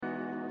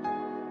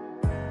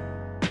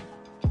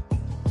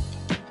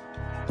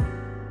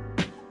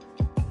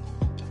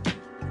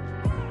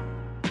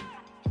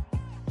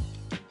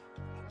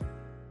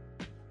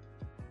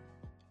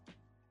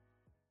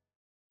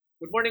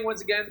Good morning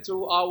once again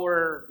to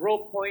our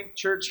Grove Point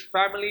Church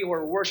family who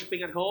are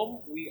worshiping at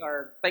home. We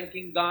are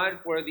thanking God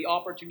for the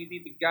opportunity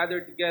to gather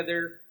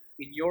together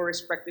in your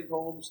respective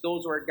homes.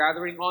 Those who are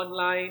gathering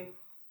online,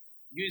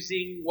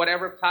 using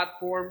whatever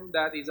platform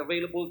that is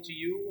available to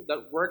you,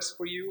 that works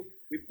for you.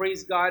 We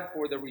praise God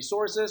for the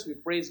resources. We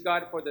praise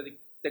God for the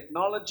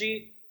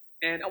technology.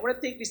 And I want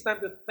to take this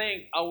time to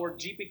thank our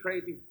GP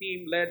Creative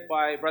team led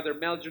by Brother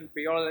Melvin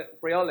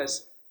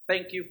Prioles.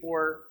 Thank you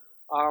for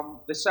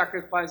the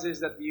sacrifices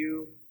that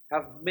you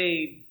have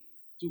made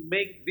to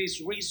make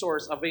this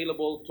resource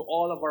available to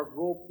all of our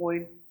Grow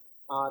Point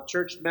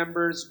church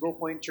members, Grow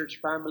Point church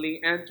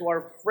family, and to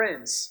our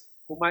friends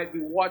who might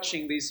be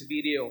watching this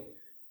video.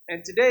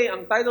 And today,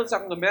 ang title sa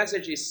akong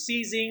message is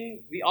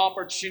Seizing the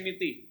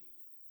Opportunity.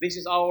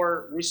 This is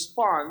our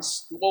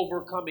response to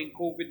overcoming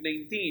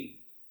COVID-19.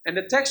 And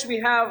the text we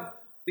have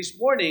this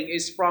morning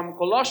is from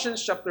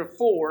Colossians chapter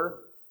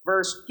 4,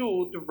 verse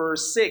 2 to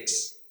verse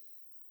 6.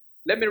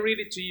 Let me read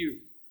it to you.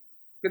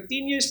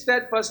 Continue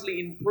steadfastly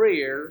in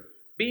prayer,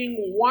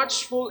 being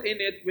watchful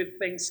in it with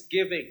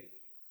thanksgiving.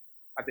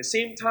 At the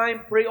same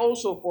time, pray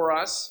also for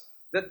us,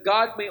 that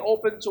God may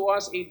open to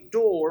us a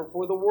door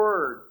for the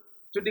word,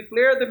 to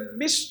declare the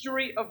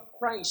mystery of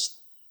Christ,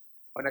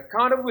 on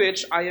account of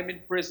which I am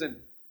in prison,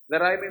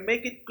 that I may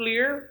make it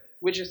clear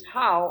which is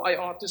how I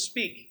ought to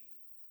speak.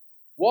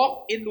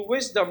 Walk in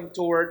wisdom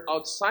toward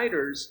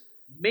outsiders,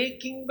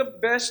 making the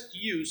best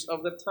use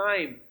of the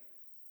time.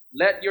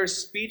 Let your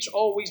speech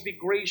always be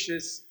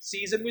gracious,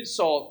 seasoned with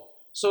salt,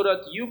 so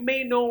that you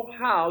may know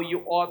how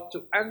you ought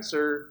to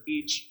answer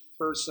each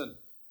person.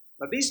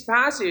 Now, this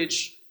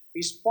passage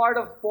is part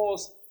of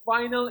Paul's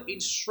final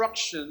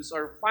instructions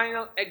or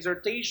final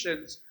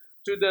exhortations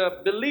to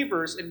the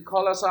believers in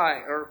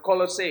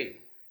Colossae.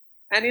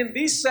 And in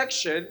this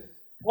section,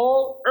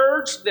 Paul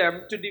urged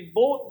them to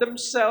devote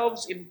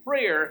themselves in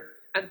prayer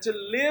and to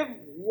live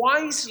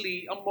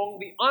wisely among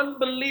the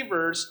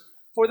unbelievers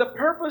for the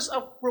purpose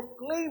of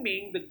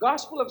proclaiming the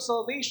gospel of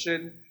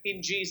salvation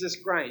in Jesus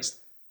Christ.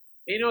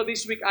 You know,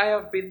 this week I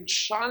have been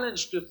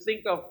challenged to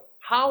think of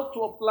how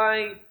to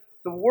apply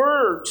the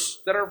words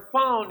that are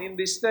found in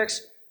this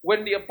text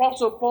when the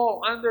Apostle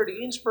Paul, under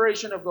the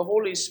inspiration of the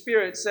Holy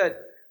Spirit, said,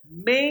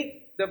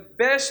 make the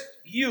best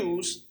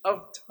use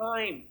of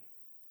time.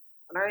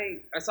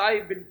 And as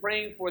I've been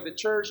praying for the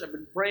church, I've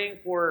been praying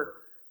for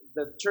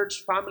the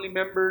church family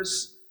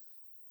members,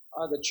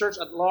 the church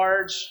at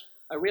large,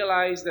 I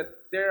realize that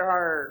there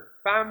are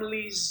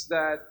families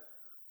that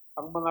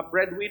ang mga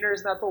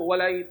breadwinners na to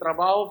walay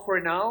trabaho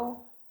for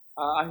now.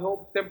 I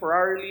hope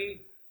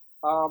temporarily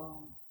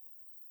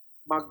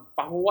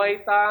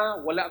magpahuway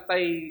ta, wala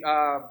tay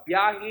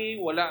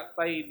biyahe, wala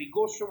tay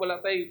negosyo,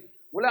 wala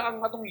ang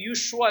atong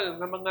usual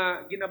na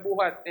mga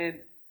ginabuhat. And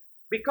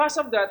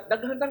because of that,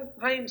 daghang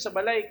time sa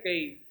balay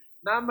kay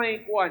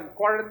namay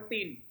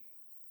quarantine.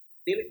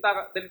 Dili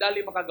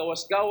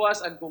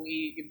makagawas-gawas and kung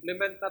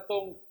i-implement na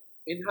tong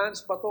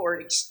enhanced pa to or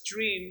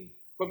extreme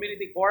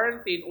community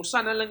quarantine,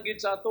 usa na lang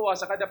gyud sa ato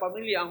sa kada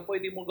pamilya ang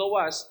pwede mo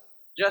gawas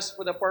just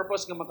for the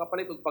purpose nga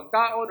makapalit og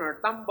pagkaon or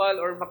tambal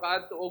or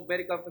makaadto og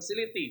medical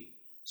facility.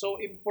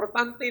 So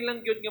importante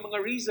lang gyud nga mga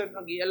reason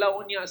ang i-allow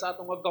niya sa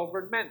atong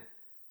government.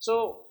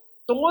 So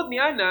tungod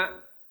niana,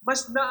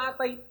 mas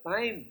naatay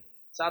time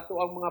sa ato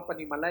ang mga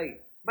panimalay.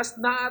 Mas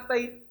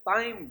naatay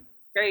time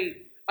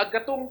kay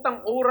agkatong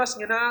tang oras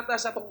nga naata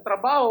sa atong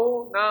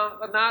trabaho,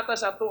 na naata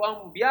sa ato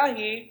ang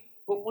biyahe,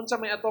 kung unsa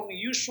may atong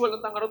usual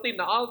ang routine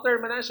na alter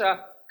man na siya,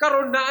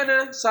 karon naa na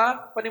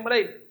sa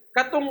panimalay.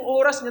 Katong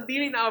oras nga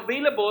dili na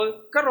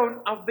available,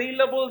 karon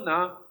available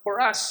na for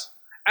us.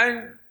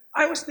 And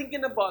I was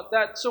thinking about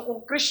that. So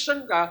kung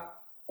Christian ka,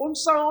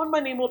 unsaon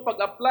man nimo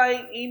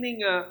pag-apply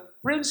ini nga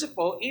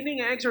principle,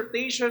 ini nga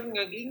exhortation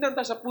nga giingnan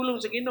ta sa pulong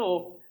sa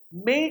Ginoo,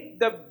 make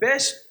the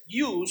best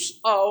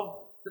use of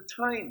the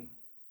time.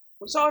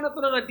 Unsaon nato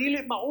nga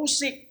dili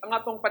mausik ang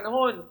atong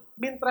panahon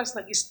mintras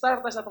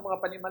nag-start sa atong mga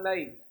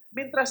panimalay.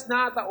 Mintras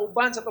na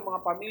uban sa itong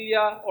mga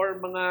pamilya or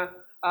mga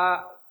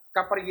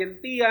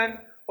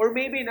kaparyentiyan or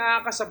maybe naa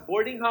ka sa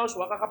boarding house,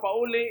 wa ka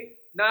kapauli,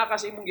 naa ka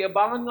sa imong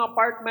giabangan nga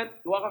apartment,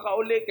 wa ka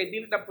kauli, kay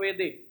dili na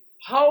pwede.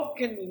 How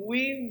can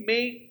we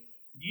make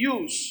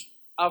use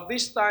of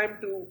this time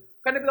to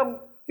kanang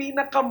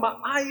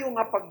pinakamaayo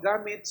nga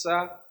paggamit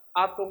sa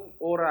atong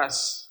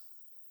oras?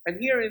 And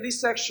here in this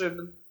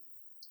section,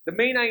 the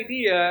main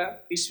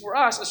idea is for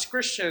us as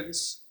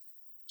Christians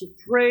to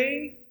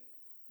pray,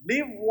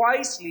 live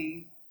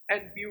wisely,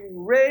 and be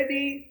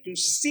ready to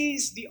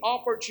seize the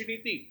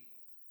opportunity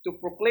to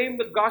proclaim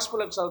the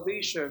gospel of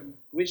salvation,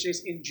 which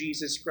is in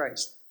Jesus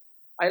Christ.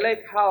 I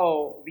like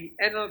how the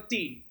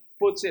NLT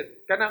puts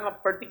it. Kanang a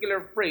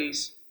particular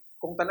phrase,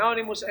 kung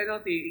tanawin mo sa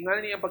NLT,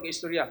 ingana niya ang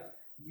pag-istorya,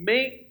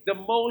 make the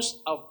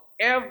most of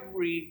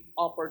every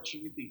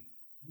opportunity.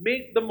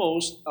 Make the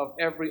most of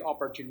every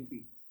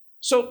opportunity.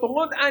 So,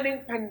 tungod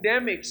aning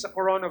pandemic sa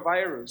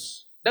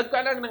coronavirus, dagka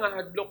lang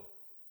nangahadlok.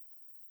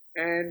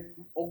 And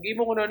kung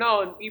imo ko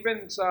naon,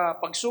 even sa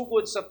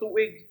pagsugod sa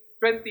tuig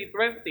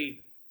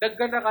 2020,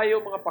 daghan na kayo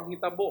mga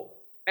panghitabo.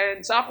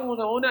 And sa akong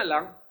una-una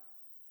lang,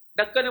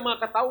 dagka ng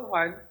mga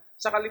katauhan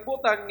sa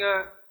kalibutan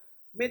nga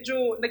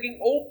medyo naging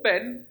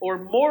open or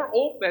more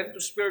open to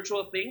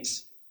spiritual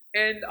things.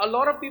 And a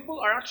lot of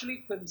people are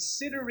actually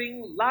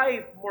considering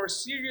life more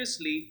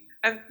seriously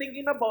and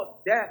thinking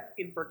about death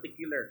in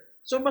particular.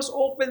 So mas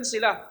open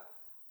sila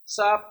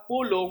sa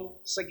pulong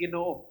sa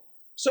Ginoo.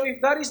 So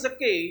if that is the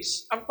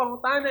case, ang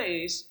pangutana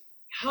is,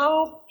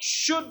 how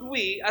should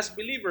we as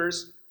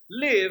believers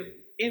live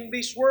in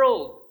this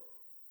world?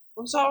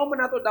 Kung saan man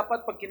nato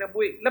dapat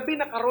pagkinabuhi,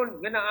 labi na karon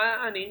nga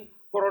naaaning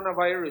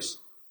coronavirus.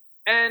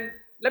 And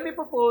let me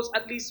propose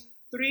at least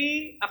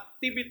 3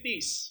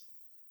 activities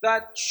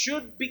that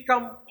should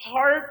become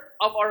part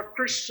of our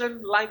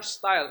Christian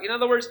lifestyle. In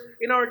other words,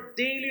 in our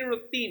daily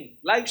routine,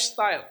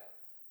 lifestyle.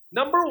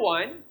 Number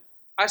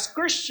 1, as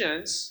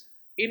Christians,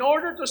 in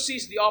order to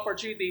seize the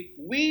opportunity,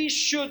 we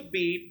should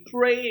be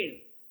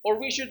praying or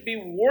we should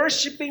be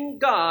worshiping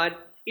God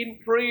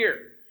in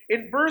prayer.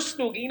 In verse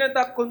 2,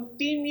 ginata,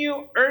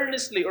 continue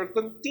earnestly or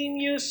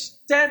continue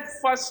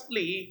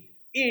steadfastly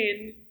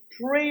in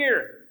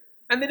prayer.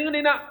 And then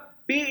na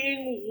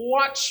being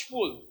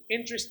watchful.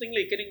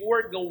 Interestingly, kining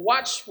word nga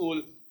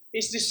watchful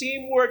is the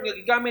same word nga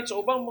gigamit sa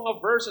ubang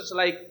mga verses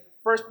like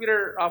 1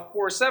 Peter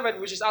 4:7,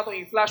 which is atong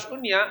i-flash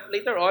unya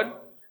later on.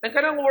 Ang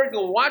kanang word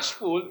nga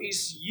watchful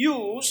is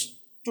used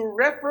to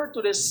refer to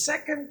the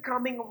second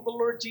coming of the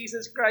Lord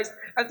Jesus Christ.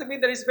 And to me,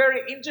 that is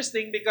very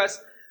interesting because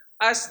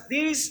as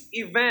these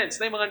events,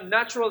 na mga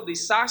natural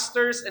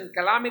disasters and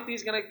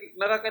calamities nga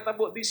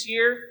nakakitabo this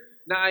year,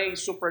 na ay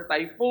super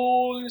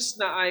typhoons,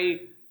 na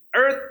ay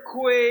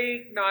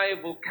earthquake, na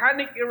ay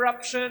volcanic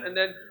eruption, and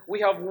then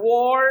we have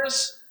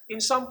wars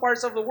in some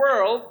parts of the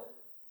world,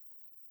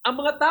 ang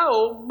mga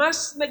tao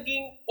mas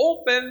naging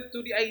open to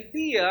the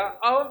idea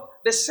of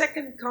the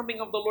second coming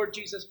of the Lord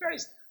Jesus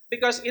Christ.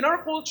 Because in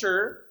our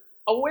culture,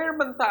 aware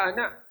man ta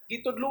na,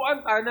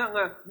 gitudluan ta na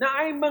nga,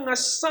 naay mga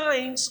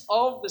signs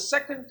of the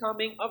second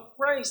coming of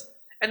Christ.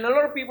 And a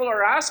lot of people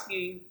are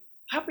asking,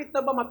 hapit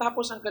na ba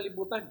matapos ang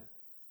kalibutan?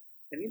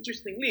 And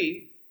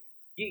interestingly,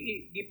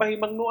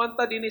 gipahimangnuan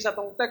ta din sa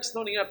atong text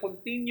no niya,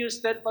 continue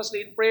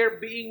steadfastly in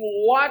prayer, being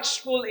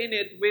watchful in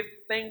it with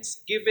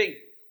thanksgiving.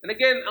 And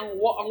again, ang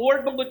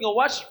word bangod nga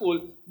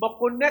watchful,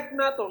 ma-connect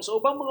nato sa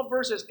ubang mga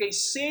verses kay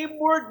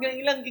same word nga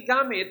ilang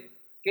gigamit,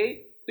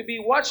 okay, to be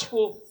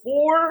watchful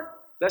for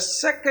the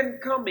second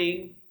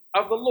coming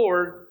of the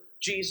Lord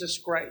Jesus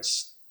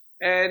Christ.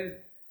 And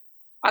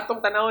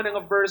atong tanawon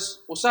nga verse,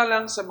 usa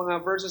lang sa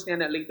mga verses niya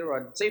na later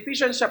on. Sa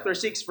Ephesians chapter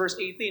 6 verse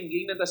 18,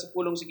 giingnan ta sa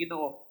pulong sa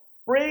Ginoo.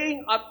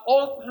 Praying at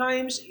all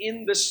times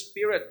in the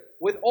Spirit,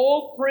 with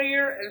all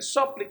prayer and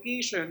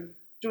supplication,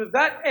 to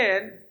that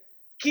end,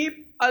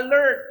 keep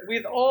alert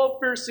with all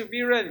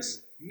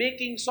perseverance,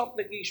 making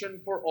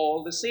supplication for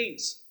all the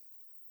saints.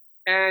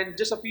 And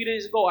just a few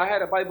days ago, I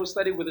had a Bible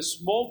study with a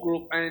small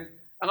group, and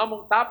ang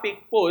among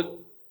topic po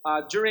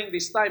during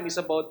this time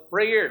is about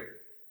prayer.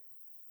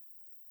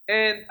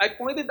 And I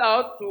pointed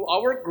out to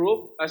our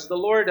group, as the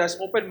Lord has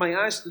opened my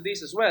eyes to this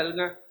as well,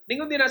 nga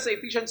ningon din na sa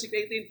Ephesians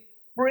 6:18,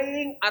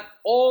 praying at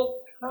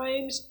all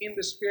times in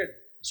the Spirit.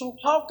 So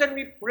how can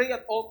we pray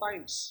at all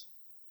times?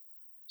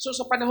 So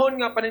sa panahon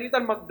nga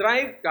pananitan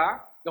mag-drive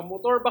ka,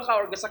 gamotor ba ka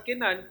or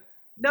gasakinan,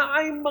 na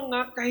ay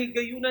mga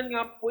kahigayunan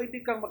nga pwede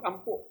kang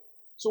mag-ampo.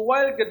 So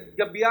while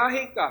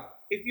gabiyahe ka,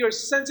 if you're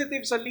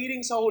sensitive sa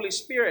leading sa Holy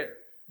Spirit,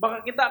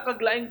 makakita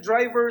kag laing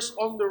drivers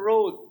on the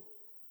road.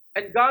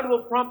 And God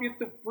will prompt you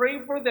to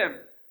pray for them.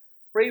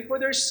 Pray for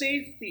their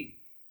safety.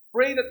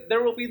 Pray that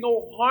there will be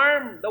no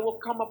harm that will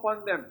come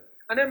upon them.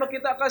 And then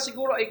makita ka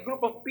siguro a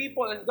group of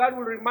people and God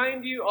will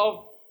remind you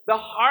of the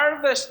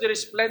harvest that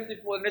is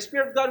plentiful. And the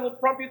Spirit of God will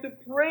prompt you to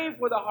pray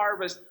for the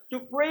harvest, to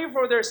pray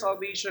for their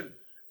salvation.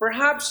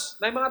 Perhaps,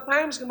 na mga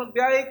times kung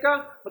magbiyahe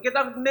ka,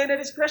 makita ang nena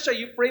discretion,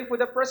 you pray for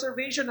the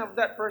preservation of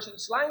that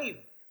person's life.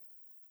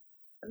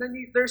 And then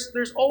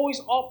there's always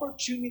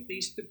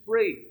opportunities to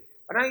pray.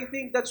 And I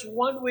think that's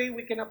one way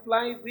we can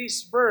apply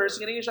this verse.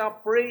 Ganyan siya,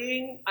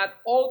 praying at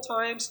all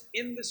times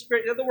in the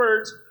Spirit. In other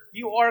words,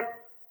 you are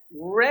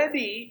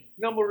ready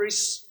na mo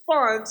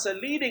respond sa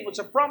leading o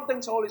sa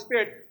prompting sa Holy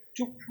Spirit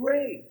to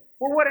pray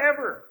for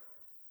whatever.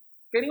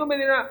 Kaya nga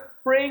na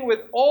praying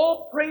with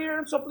all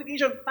prayer and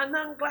supplication,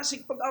 tanang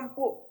klasik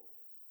pag-ampo.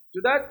 To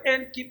that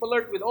end, keep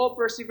alert with all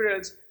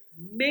perseverance,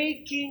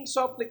 making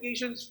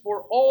supplications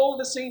for all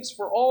the saints,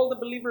 for all the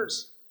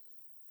believers.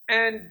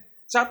 And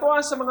sa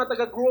atoa sa mga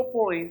taga-Grow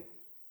Point,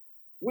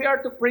 we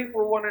are to pray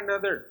for one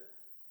another.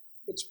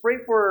 Let's pray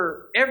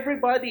for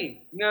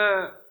everybody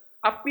nga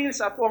appeal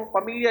sa ato ang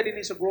pamilya din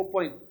sa Grow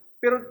Point.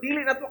 Pero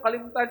dili nato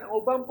kalimutan ang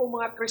ubang pong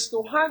mga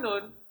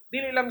Kristohanon,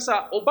 dili lang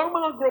sa ubang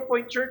mga Grow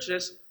Point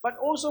churches, but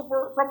also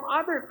from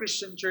other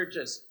Christian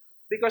churches.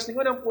 Because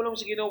ningon ang pulong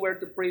sa Ginoo where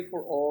to pray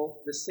for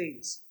all the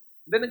saints.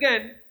 Then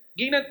again,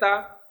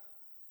 ginata,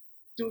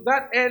 to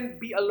that end,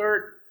 be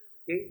alert.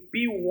 Okay?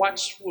 Be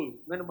watchful.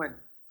 Nga naman,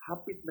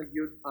 hapit na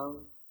gyud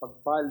ang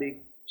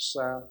pagbalik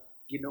sa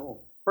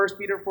Ginoo.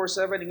 1 Peter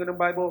 4:7, ingon ang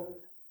Bible,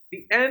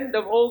 The end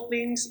of all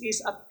things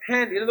is at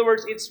hand. In other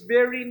words, it's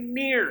very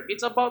near.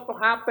 It's about to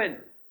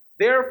happen.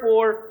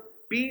 Therefore,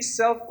 be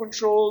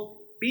self-controlled,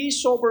 be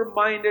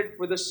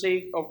sober-minded for the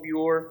sake of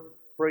your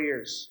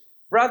prayers.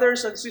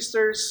 Brothers and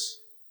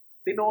sisters,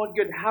 tinood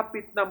yun,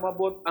 hapit na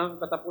mabot ang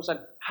katapusan.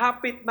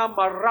 Hapit na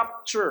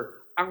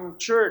ma-rapture ang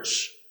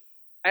church.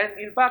 And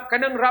in fact,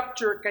 kanang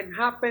rapture can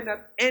happen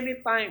at any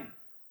time.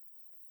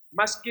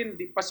 Maskin,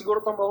 di pa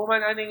siguro itong mahuman,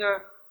 ani nga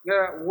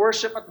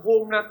worship at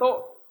home na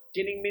to.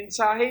 Kining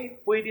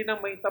mensahe, pwede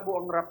nang mahitabo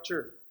ang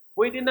rapture.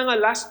 Pwede na nga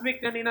last week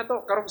na nina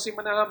to, karong si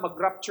manaha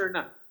mag-rapture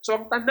na. So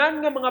ang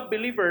tanan nga mga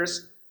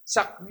believers,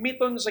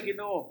 sakmiton sa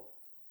Ginoo.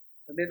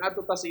 And then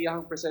ato ta sa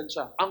iyang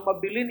presensya. Ang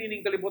mabilin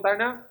ining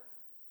kalibutan na,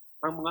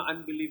 ang mga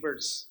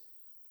unbelievers.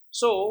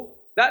 So,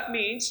 that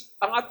means,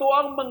 ang ato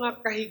ang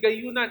mga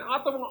kahigayunan, ang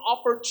ato mga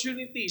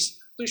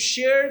opportunities to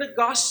share the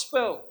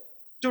gospel,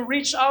 to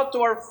reach out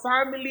to our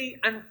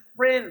family and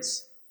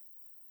friends,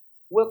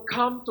 will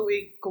come to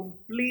a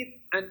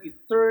complete and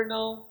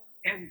eternal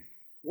end.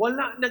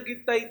 Wala na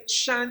gitay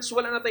chance,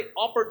 wala na tay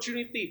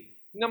opportunity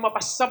nga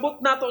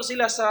mapasabot nato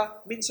sila sa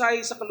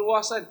mensahe sa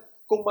kaluwasan.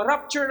 Kung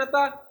ma-rapture na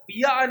ta,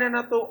 biyaan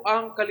na nato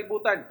ang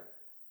kalibutan.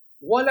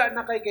 Wala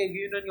na kay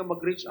kahigayunan nga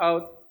mag-reach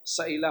out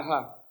sa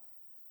ilaha.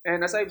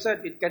 And as I've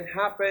said, it can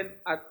happen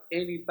at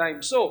any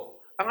time.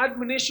 So, ang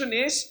admonition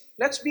is,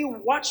 let's be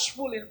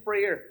watchful in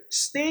prayer.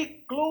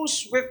 Stay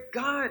close with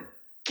God.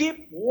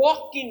 Keep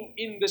walking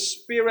in the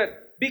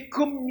Spirit. Be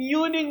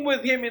communing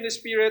with Him in the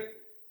Spirit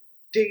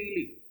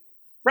daily.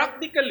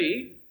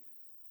 Practically,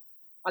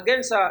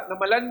 again sa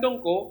namalandong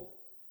ko,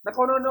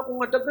 nakaunan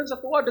ako nga daghan sa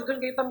tuwa, daghan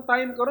kay itang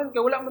time karon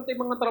kay wala man tay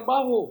mga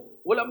trabaho,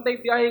 wala man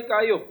tay biyahe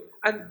kayo.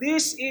 And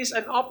this is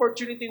an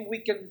opportunity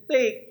we can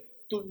take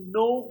to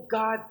know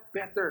God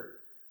better.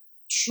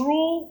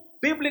 True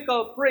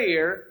biblical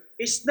prayer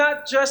is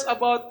not just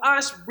about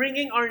us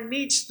bringing our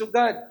needs to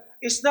God.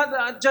 It's not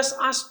just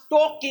us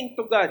talking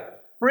to God.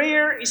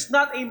 Prayer is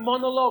not a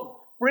monologue.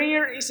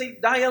 Prayer is a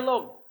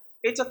dialogue.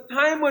 It's a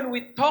time when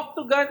we talk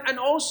to God and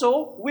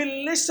also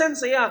we listen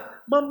sa iya.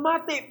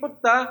 Mamati po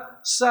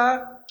ta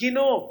sa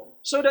Ginoo.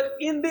 So that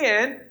in the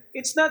end,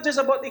 it's not just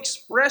about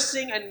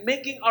expressing and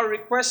making our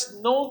requests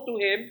known to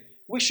Him.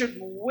 We should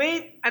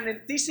wait and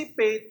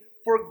anticipate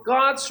for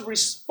God's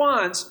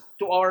response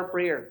to our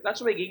prayer. That's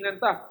why gingnan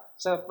ta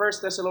sa 1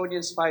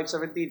 Thessalonians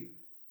 5:17.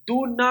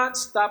 Do not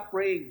stop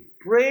praying.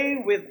 Pray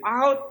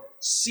without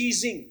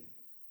ceasing.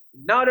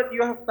 Now that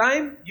you have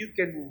time, you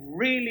can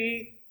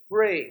really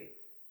pray.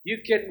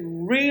 You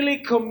can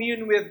really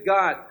commune with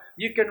God.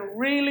 You can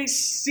really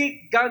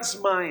seek God's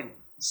mind.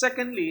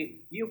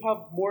 Secondly, you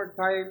have more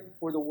time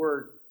for the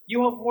Word.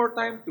 You have more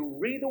time to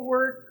read the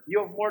Word. You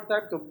have more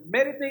time to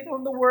meditate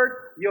on the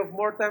Word. You have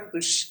more time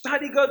to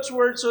study God's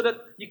Word so that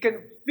you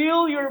can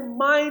fill your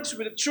minds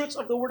with the truths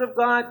of the Word of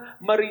God.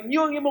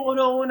 Ma-renew ang imong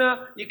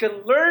una-una. You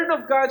can learn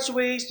of God's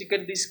ways. You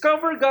can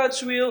discover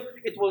God's will.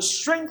 It will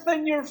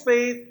strengthen your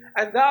faith.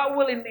 And that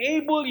will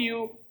enable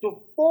you to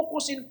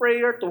focus in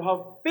prayer, to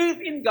have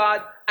faith in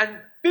God, and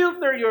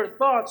filter your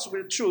thoughts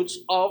with the truths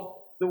of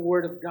the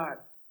Word of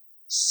God.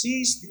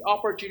 Seize the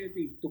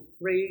opportunity to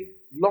pray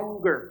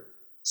longer.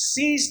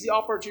 Seize the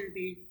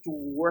opportunity to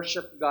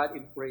worship God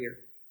in prayer.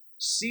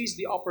 Seize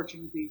the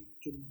opportunity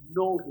to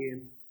know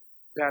Him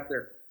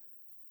better.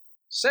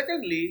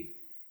 Secondly,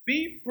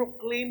 be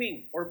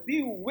proclaiming or be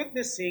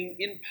witnessing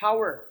in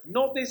power.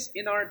 Notice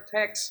in our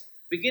text,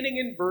 beginning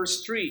in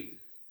verse 3,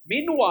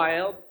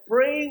 meanwhile,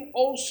 praying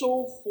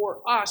also for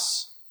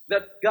us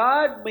that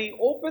God may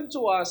open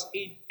to us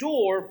a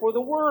door for the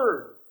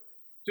Word,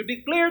 to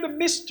declare the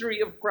mystery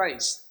of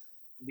Christ,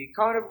 on the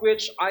account of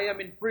which I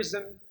am in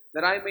prison,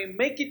 that I may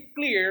make it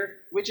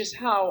clear which is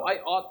how I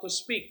ought to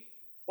speak.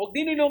 O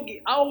dinino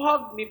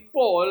giawhag ni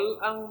Paul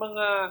ang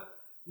mga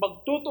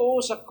magtutuo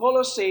sa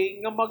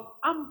Colossae nga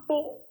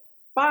mag-ampo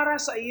para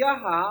sa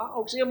iyaha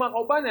o sa iyang mga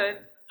kaubanan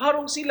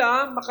harong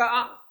sila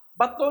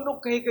makabaton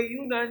og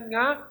kahigayunan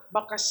nga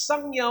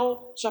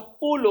makasangyaw sa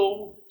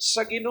pulong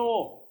sa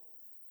Ginoo.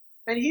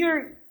 And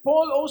here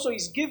Paul also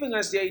is giving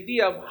us the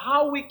idea of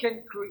how we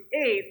can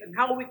create and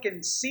how we can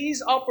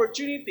seize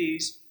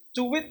opportunities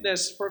to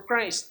witness for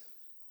Christ.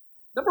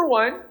 Number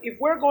one, if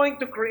we're going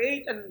to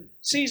create and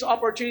seize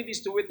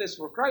opportunities to witness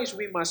for Christ,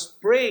 we must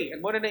pray.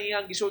 And muna na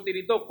iyang gisulti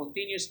dito,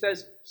 continue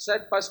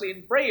steadfastly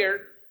in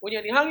prayer.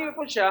 Unya nihangyo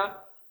po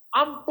siya,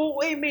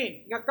 ampuoy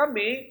mi nga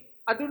kami,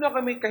 aduna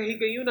kami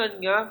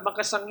kahigayunan nga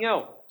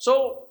makasangyaw.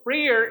 So,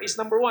 prayer is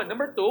number one.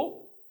 Number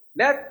two,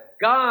 let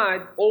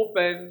God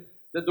open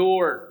the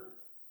door.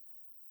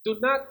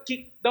 Do not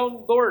kick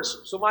down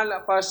doors.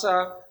 Sumala pa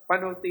sa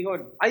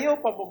panultihon.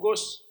 Ayaw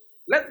pamugos.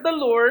 Let the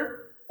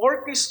Lord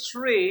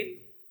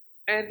orchestrate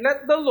and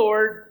let the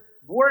Lord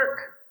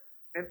work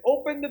and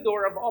open the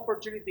door of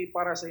opportunity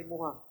para sa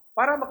imuha.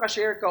 Para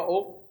makashare ka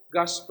og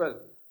gospel.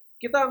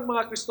 Kita ang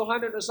mga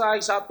Kristohanon usahay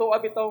sa ato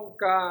abitong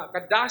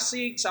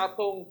kadasig, sa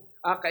atong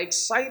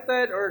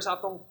ka-excited or sa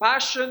atong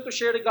passion to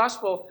share the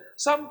gospel.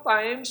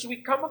 Sometimes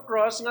we come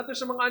across nga to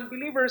sa mga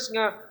unbelievers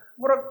nga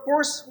murag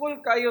forceful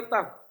kayo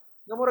ta.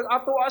 Nga murag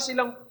ato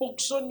silang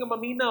pugson nga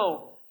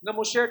maminaw nga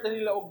mo share ta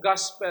nila og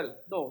gospel.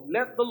 No,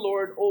 let the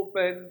Lord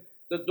open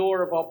the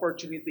door of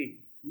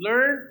opportunity.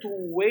 Learn to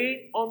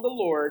wait on the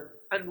Lord,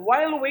 and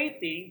while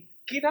waiting,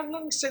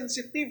 kinahanglang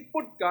sensitive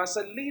pud ka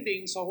sa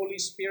leading sa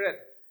Holy Spirit.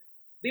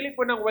 Dili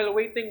po nang while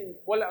waiting,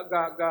 wala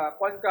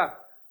kwan ka,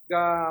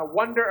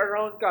 wander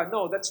around ka.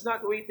 No, that's not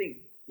waiting.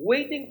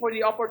 Waiting for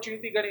the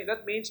opportunity gani.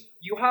 That means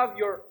you have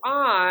your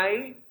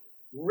eye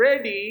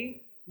ready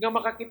nga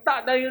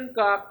makakita dayon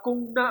ka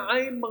kung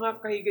naay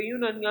mga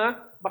kahigayunan nga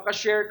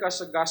makashare ka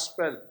sa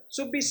gospel.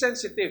 So be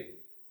sensitive.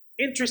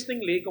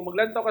 Interestingly, kung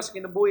maglantaw ka sa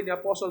kinabuhi ni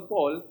Apostle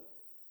Paul,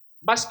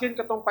 maskin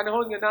katong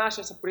panahon nga naa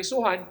siya sa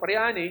prisuhan,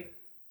 pareani,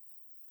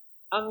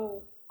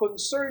 ang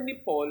concern ni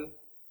Paul,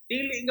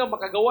 dili nga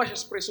makagawa siya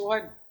sa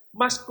prisuhan.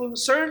 Mas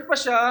concerned pa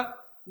siya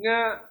nga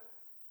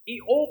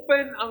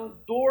i-open ang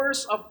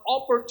doors of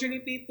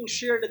opportunity to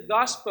share the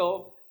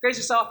gospel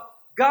kaysa sa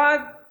God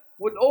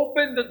would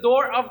open the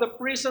door of the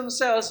prison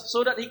cells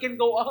so that he can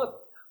go out.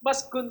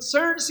 Mas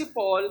concerned si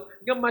Paul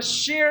nga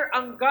ma-share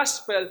ang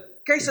gospel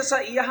kaysa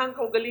sa iyahang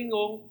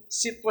kaugalingong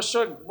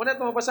sitwasyon. Muna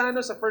ito mabasahan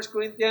sa 1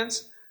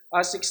 Corinthians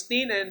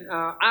 16 and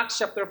Acts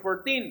chapter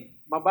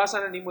 14. Mabasa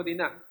na nimo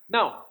din na.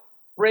 Now,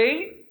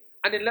 pray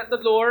and then let the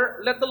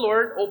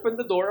Lord open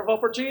the door of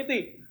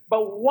opportunity.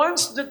 But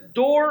once the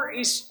door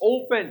is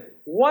open,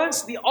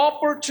 once the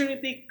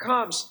opportunity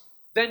comes,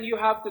 then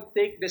you have to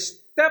take the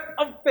step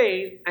of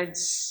faith and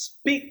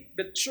speak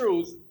the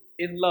truth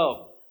in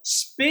love.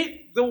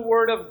 Speak the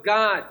word of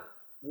God.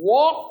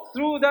 Walk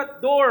through that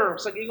door,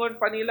 sa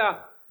gingon pa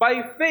nila.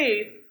 By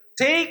faith,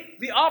 take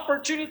the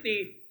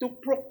opportunity to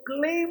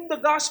proclaim the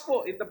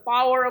gospel in the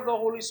power of the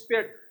Holy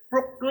Spirit.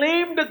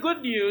 Proclaim the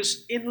good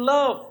news in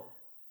love.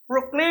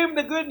 Proclaim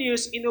the good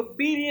news in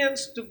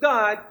obedience to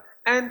God,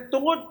 and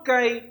tungod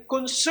kay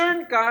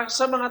concern ka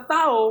sa mga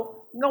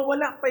tao nga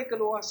wala pa'y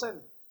kaluwasan.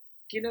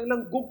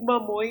 Kinahanglang gugma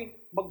mo'y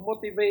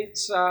mag-motivate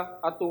sa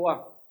atua.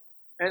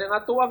 And ang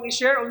atuang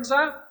i-share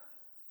unsa?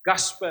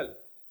 Gospel.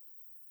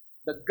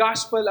 The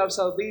gospel of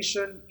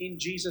salvation in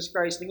Jesus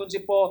Christ. Ningon si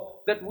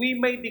Paul, that we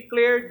may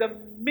declare the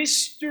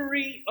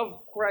mystery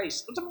of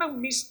Christ. Unsa man ang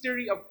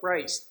mystery of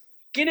Christ?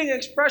 Kining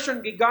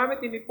expression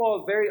gigamit ni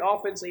Paul very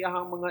often sa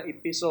iyahang mga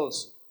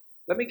epistles.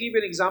 Let me give you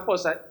an example.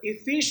 Sa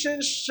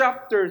Ephesians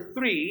chapter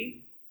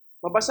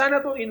 3, mabasa na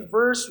to in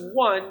verse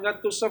 1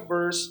 ngadto sa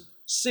verse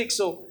 6.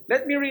 So,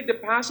 let me read the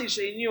passage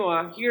sa inyo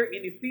here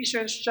in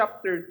Ephesians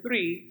chapter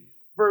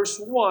 3, verse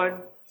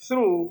 1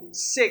 through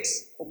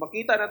 6. Kung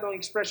makita na itong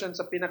expression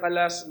sa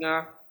pinakalas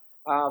nga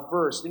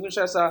verse. Ningon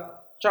siya sa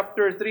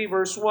chapter 3,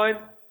 verse 1.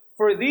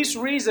 For this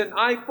reason,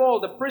 I,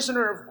 Paul, the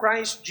prisoner of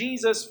Christ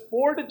Jesus,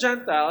 for the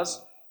Gentiles,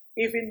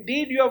 if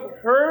indeed you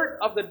have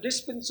heard of the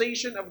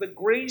dispensation of the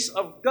grace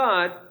of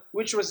God,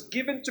 which was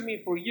given to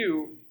me for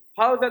you,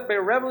 how that by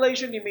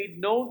revelation he made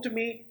known to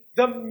me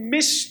the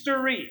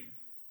mystery,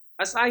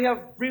 as I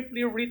have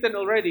briefly written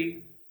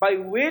already, by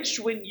which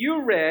when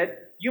you read,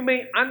 you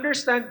may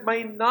understand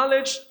my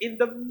knowledge in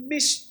the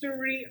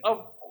mystery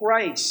of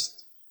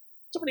Christ.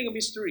 Something a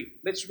mystery.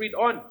 Let's read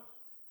on.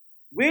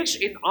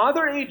 Which in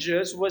other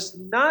ages was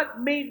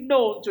not made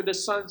known to the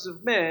sons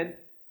of men,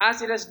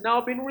 as it has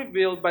now been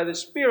revealed by the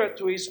Spirit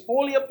to His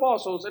holy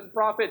apostles and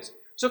prophets.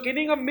 So,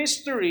 kini nga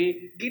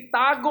mystery,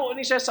 gitago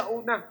ni siya sa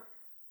una.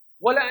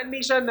 Wala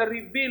ni siya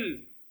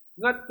na-reveal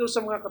ngadto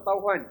sa mga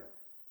katawhan.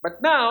 But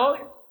now,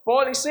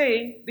 Paul is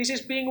saying, this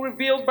is being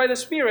revealed by the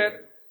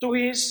Spirit to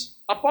His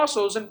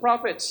apostles and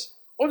prophets.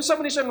 Unsa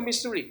man ni siya nga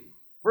mystery?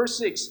 Verse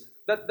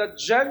 6, that the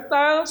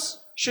Gentiles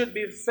should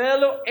be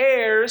fellow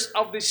heirs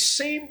of the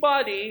same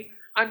body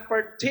and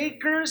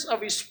partakers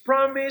of His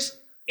promise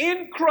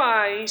in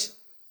Christ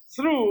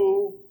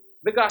through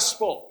the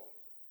gospel.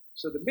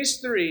 So the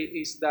mystery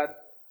is that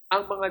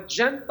ang mga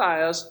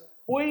Gentiles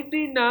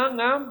pwede na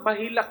nga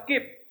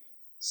mahilakip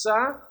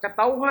sa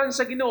katawhan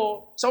sa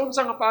Ginoo sa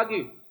unsa nga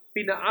pagi?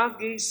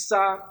 Pinaagi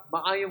sa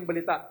maayong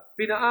balita.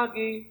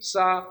 Pinaagi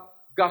sa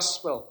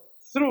gospel.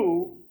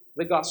 Through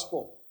the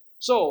gospel.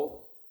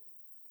 So,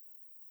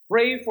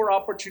 pray for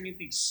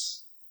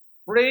opportunities.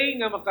 Pray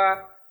nga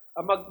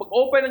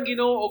mag-open ang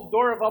Ginoo og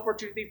door of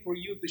opportunity for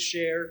you to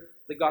share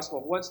the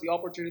gospel. Once the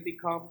opportunity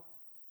comes,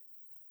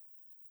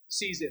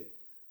 seize it.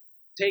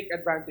 Take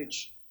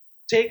advantage.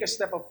 Take a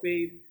step of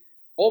faith.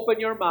 Open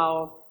your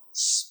mouth.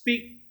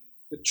 Speak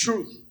the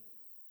truth.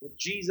 That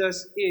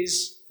Jesus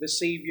is the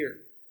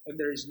Savior and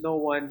there is no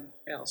one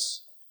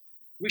else.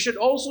 We should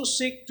also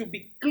seek to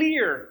be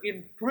clear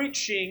in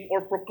preaching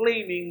or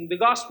proclaiming the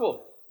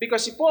gospel.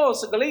 Because si Paul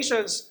sa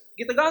Galatians,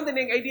 gitagaan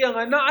din yung idea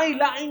nga naay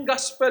laing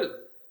gospel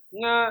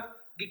nga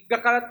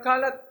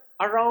gakalat-kalat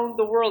around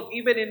the world,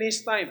 even in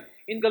his time.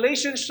 In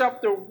Galatians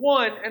chapter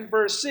 1 and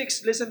verse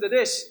 6, listen to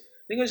this.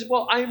 Tingnan si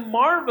Paul, I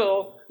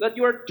marvel that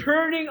you are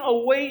turning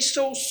away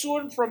so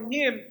soon from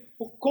Him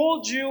who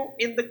called you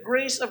in the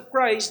grace of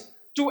Christ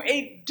to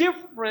a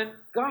different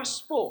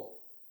gospel.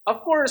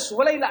 Of course,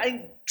 walay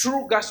laing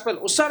true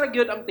gospel. Usara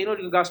gyud ang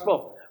tinud nga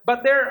gospel.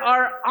 But there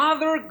are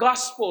other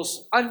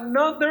gospels,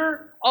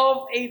 another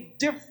of a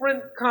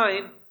different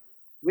kind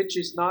which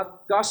is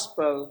not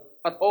gospel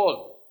at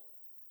all.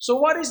 So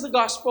what is the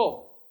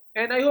gospel?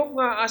 And I hope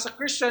nga as a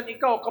Christian,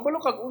 ikaw, kabalo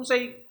kag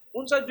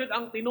unsa jud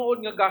ang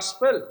tinuod nga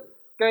gospel.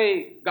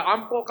 Kay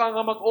gaampo ka nga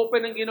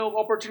mag-open ng Ginoo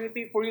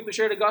opportunity for you to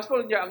share the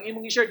gospel, nya ang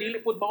imong i-share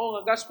dili pud mao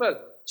nga gospel.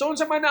 So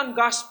unsa man ang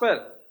gospel?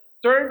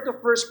 Turn to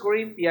 1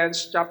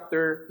 Corinthians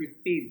chapter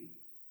 15.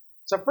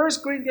 Sa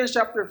 1 Corinthians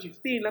chapter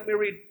 15, let me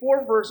read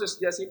 4 verses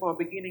diya sa imo,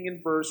 beginning in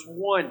verse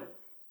 1.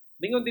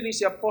 Ningon din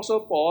si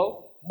Apostle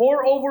Paul,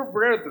 "Moreover,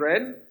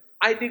 brethren,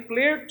 I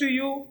declare to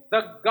you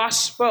the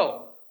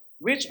gospel,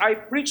 which I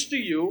preach to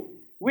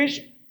you, which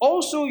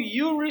also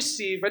you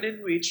receive and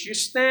in which you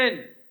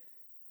stand,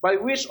 by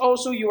which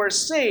also you are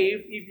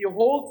saved, if you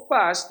hold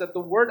fast that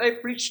the word I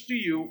preach to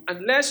you,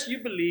 unless you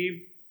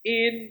believe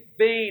in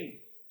vain."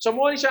 So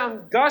mo siya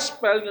ang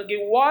gospel nga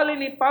giwali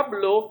ni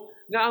Pablo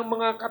nga ang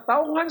mga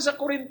katawhan sa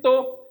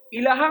Korinto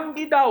ilahang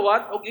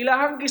gidawat o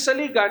ilahang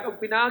gisaligan o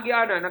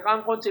pinaagiana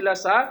nakaangkon sila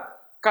sa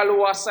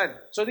kaluwasan.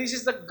 So this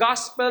is the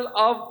gospel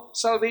of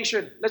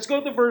salvation. Let's go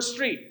to verse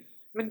 3.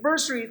 In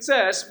verse 3 it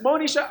says, mo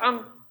ni siya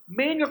ang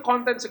main nga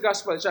content sa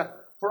gospel siya.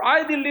 "For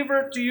I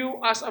delivered to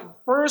you as of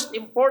first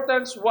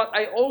importance what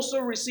I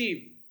also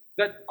received,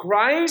 that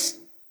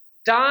Christ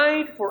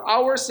died for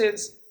our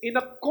sins in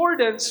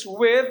accordance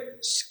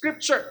with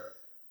Scripture."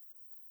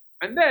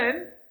 And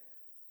then,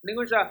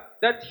 ningon siya,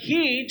 that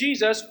He,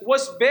 Jesus,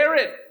 was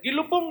buried.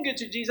 Gilupong yun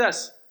si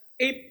Jesus.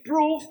 A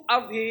proof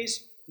of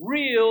His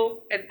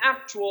real and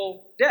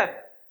actual death.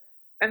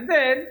 And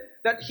then,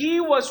 that He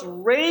was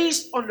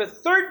raised on the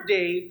third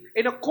day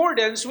in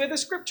accordance with the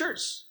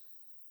Scriptures.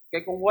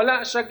 Kaya kung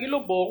wala siya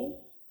gilubong,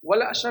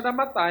 wala siya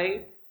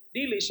namatay,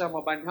 dili siya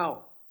mabanhaw.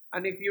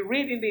 And if you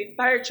read in the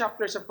entire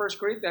chapters of 1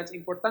 Corinthians,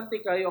 importante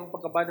kayo ang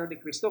pagkabanaw ni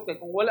Kristo.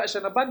 Kaya kung wala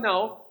siya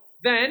nabanhaw,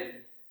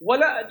 then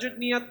wala jud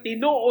niya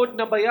tinuod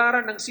na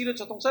bayaran ng silot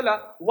sa tong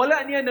sala,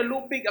 wala niya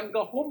nalupig ang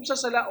gahom sa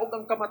sala o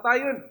ang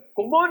kamatayon.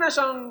 Kung mo na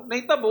siyang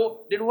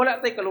nahitabo, din wala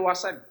tay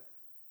kaluwasan.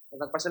 Kung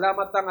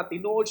nagpasalamat ta nga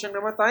tinuod siyang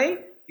namatay,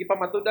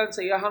 ipamatudan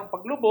sa iyahang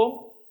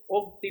paglubong, o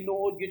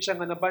tinuod yun siya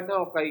nga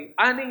nabanhaw kay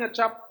aning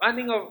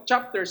nga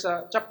chapter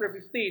sa chapter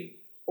 15,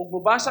 ug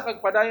mubasa kag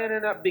padayon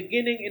na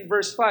beginning in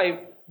verse 5,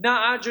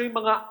 naadyoy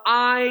mga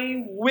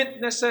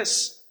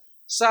eyewitnesses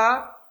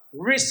sa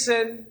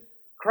risen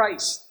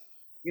Christ.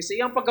 Sa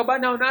iyang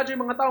pagkabanaw, naadyoy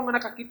mga tao nga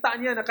nakakita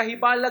niya,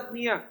 nakahibalag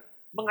niya,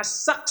 mga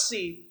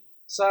saksi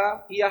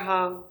sa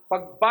iyahang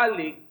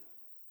pagbalik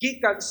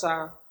gikan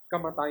sa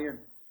kamatayon.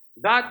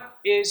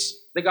 That is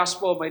the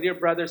gospel, my dear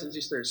brothers and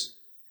sisters.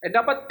 And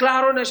dapat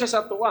klaro na siya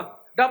sa tuwa.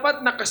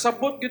 Dapat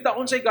nakasabot gyud ta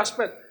unsay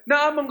gospel.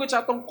 Naamang gyud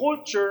sa atong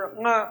culture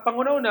nga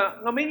pangunaw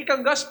na nga may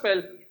kang gospel,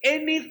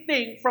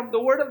 anything from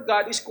the word of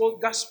God is called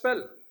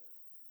gospel.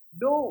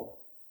 No.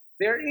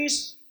 There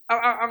is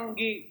ang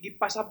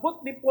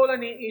gipasabot ni Paul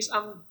ni is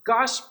ang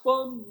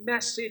gospel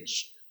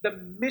message, the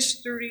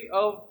mystery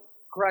of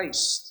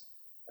Christ.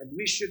 And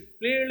we should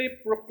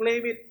clearly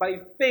proclaim it by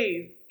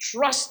faith,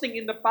 trusting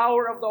in the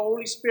power of the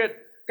Holy Spirit.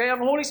 Kaya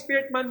ang Holy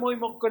Spirit man mo'y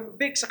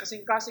mag-convict sa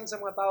kasing-kasing sa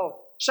mga tao.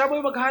 Siya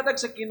mo'y maghatag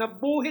sa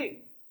kinabuhi.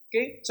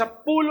 Okay? Sa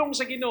pulong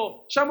sa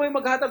Ginoo. Siya mo'y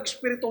maghatag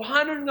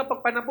espirituhanon nga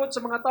pagpanabot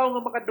sa mga tao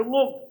nga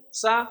makadungog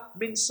sa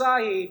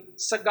mensahe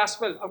sa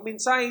gospel, ang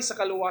mensahe sa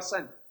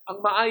kaluwasan, ang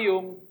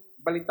maayong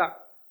balita.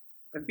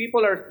 And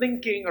people are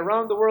thinking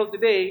around the world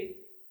today,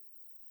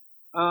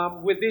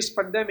 with this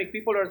pandemic,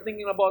 people are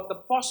thinking about the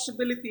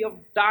possibility of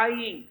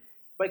dying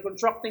by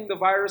contracting the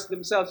virus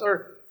themselves,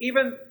 or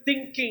even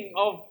thinking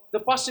of the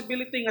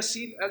possibility nga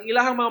ang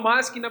ilahang mga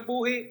mahal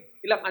kinabuhi,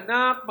 ilang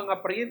anak, mga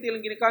paryente,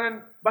 ilang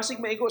ginikanan, basig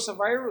maigo sa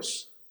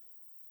virus.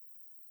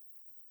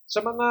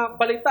 Sa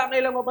mga balita nga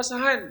ilang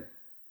mabasahan,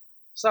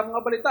 sa mga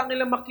balita nga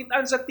ilang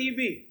makitaan sa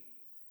TV.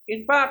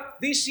 In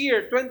fact, this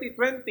year,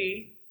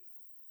 2020,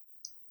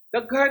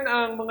 daghan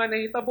ang mga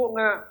nahitabo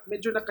nga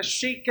medyo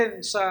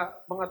nakashaken sa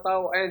mga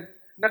tao and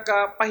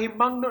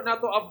nakapahimangno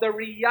nato of the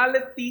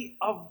reality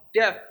of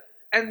death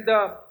and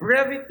the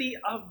brevity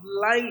of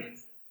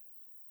life.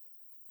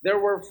 There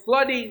were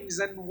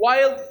floodings and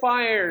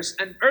wildfires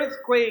and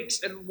earthquakes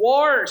and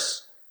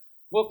wars,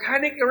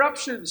 volcanic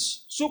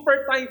eruptions,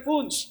 super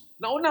typhoons.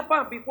 Nauna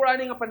pa before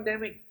ani nga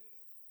pandemic.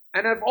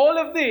 And of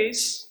all of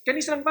this,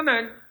 kani silang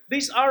tanan,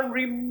 these are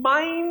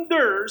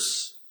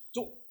reminders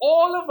to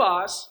all of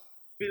us,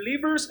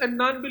 believers and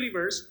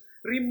non-believers,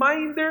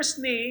 reminders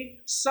ni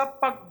sa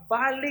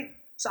pagbalik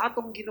sa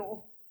atong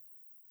Ginoo.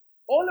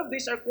 All of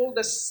these are called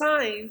the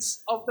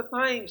signs of the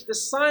times, the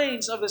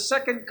signs of the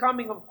second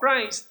coming of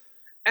Christ.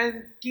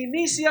 And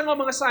kini siya nga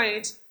mga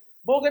signs,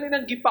 mo ganin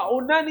ang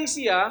gipauna ni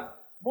siya,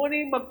 mo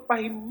ni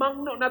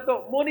magpahimangno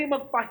nato, mo ni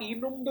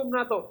magpahinumdum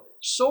nato,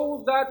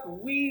 so that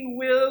we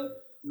will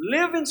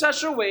live in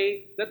such a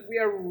way that we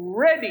are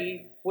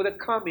ready for the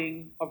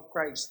coming of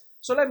Christ.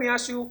 So let me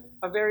ask you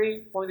a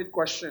very pointed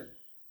question.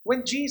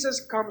 When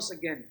Jesus comes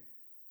again,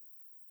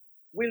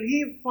 will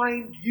He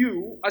find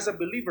you as a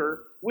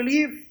believer? Will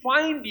He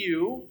find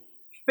you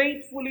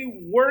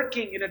faithfully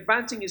working in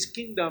advancing His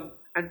kingdom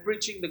and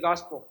preaching the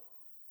gospel?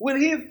 Will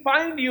He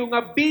find you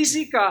nga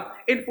busy ka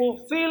in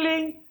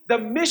fulfilling the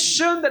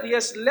mission that He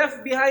has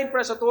left behind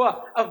para sa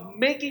tuwa of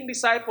making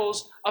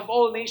disciples of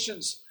all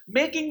nations,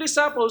 making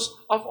disciples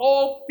of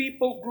all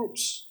people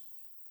groups.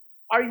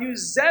 Are you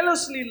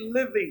zealously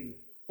living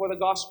for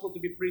the gospel to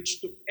be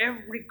preached to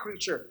every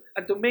creature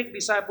and to make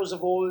disciples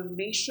of all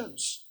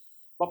nations,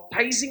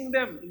 baptizing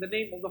them in the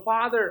name of the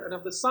Father and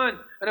of the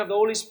Son and of the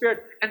Holy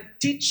Spirit, and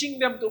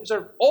teaching them to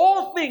observe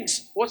all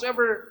things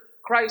whatsoever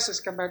Christ has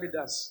commanded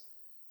us?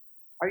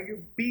 Are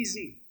you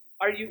busy?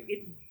 Are you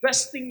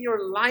investing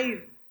your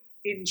life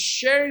in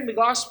sharing the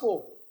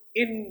gospel,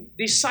 in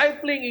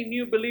discipling a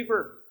new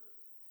believer?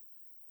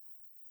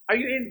 Are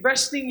you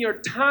investing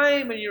your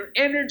time and your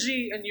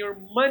energy and your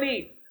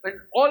money and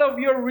all of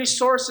your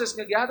resources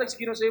nga gihatag sa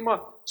Ginoo sa imo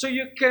so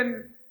you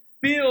can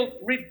build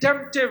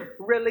redemptive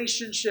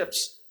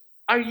relationships?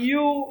 Are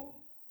you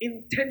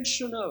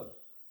intentional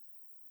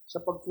sa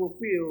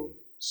pag-fulfill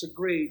sa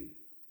great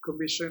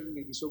commission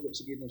nga gisugod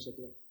sa Ginoo sa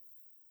tuwa?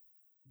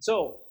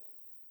 So,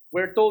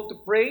 we're told to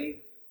pray,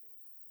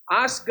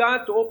 ask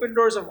God to open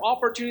doors of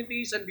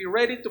opportunities, and be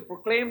ready to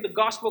proclaim the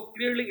gospel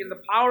clearly in the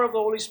power of the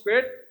Holy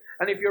Spirit.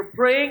 And if you're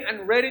praying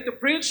and ready to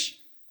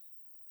preach,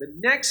 the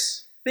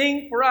next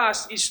thing for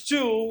us is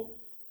to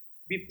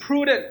be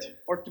prudent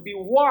or to be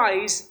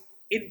wise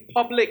in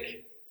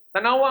public.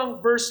 Tanawa ang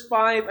verse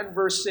 5 and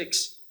verse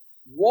 6.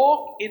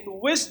 Walk in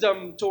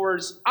wisdom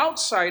towards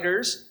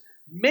outsiders,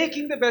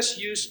 making the best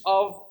use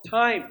of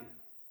time.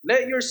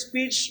 Let your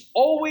speech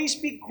always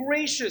be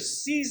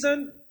gracious,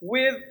 seasoned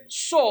with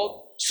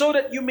salt, so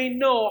that you may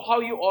know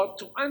how you ought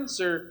to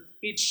answer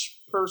each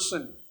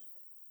person.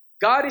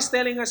 God is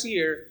telling us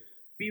here,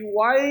 be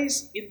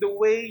wise in the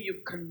way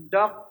you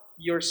conduct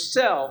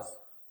yourself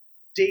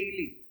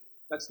daily.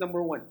 That's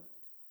number one.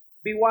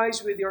 Be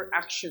wise with your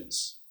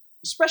actions,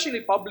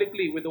 especially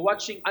publicly, with the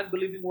watching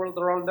unbelieving world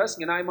around us,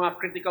 nga naay mga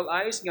critical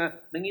eyes, nga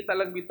nangita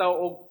lang bitaw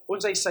og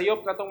unsay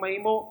sayop katong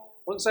mahimo,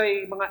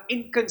 unsay mga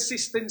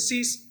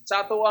inconsistencies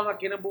sa ato nga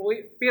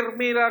kinabuhi.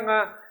 Pirmi ra nga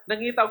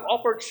nangita og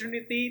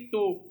opportunity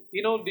to,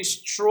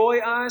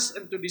 destroy us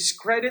and to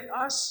discredit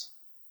us.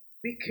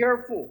 Be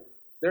careful.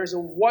 There's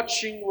a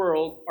watching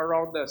world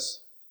around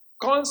us,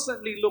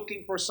 constantly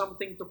looking for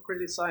something to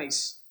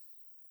criticize.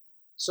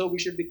 So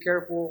we should be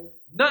careful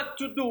not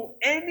to do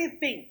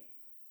anything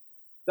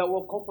that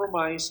will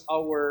compromise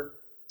our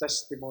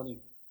testimony.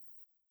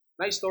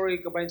 Na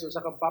story kabayan sa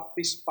ka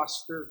Baptist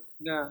pastor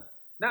nga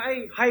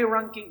naay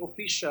high-ranking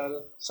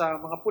official sa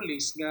mga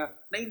pulis nga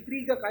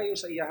naintriga kayo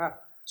sa iyaha.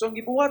 So ang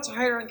gibuhat sa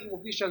high-ranking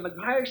official,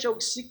 nag-hire siya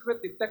og secret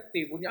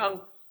detective. Unya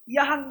ang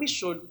iyahang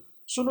mission,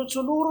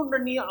 sunod-sunuron na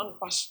niya ang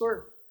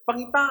pastor.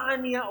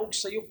 Pangitaan niya og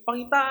sayop,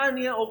 pangitaan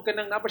niya og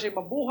kanang napa siya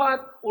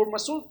mabuhat or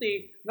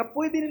masulti nga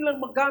pwede nilang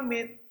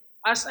magamit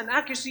as an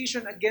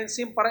accusation against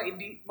him para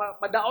hindi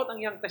madaot ang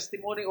iyang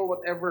testimony or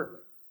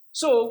whatever.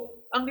 So,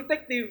 ang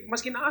detective,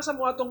 mas kinaasa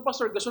mo atong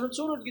pastor,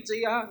 gasunod-sunod gid sa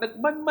iya,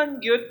 nagmanman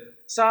gyud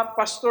sa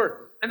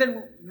pastor. And then,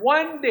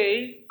 one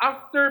day,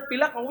 after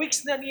pila ka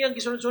weeks na niyang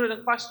gisunod-sunod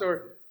ng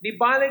pastor,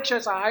 nibalik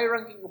siya sa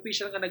high-ranking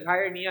official nga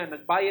nag-hire niya,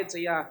 nagbayad sa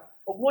iya.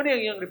 Og mo niya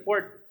iyang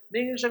report.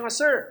 Ningon siya nga,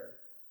 Sir,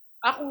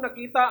 akong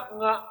nakita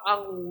nga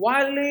ang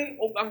wali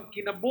o ang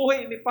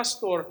kinabuhi ni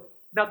pastor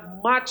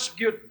nag-match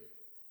gyud.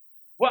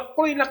 Wa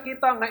ko'y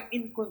nakita nga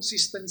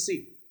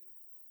inconsistency.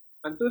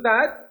 And to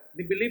that,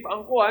 ni-believe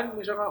ang kuan,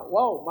 siya nga,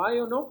 wow,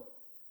 maayo no?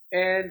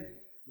 And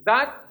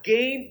that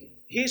gained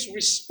his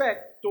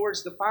respect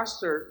towards the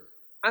pastor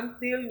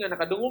until nga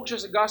nakadungog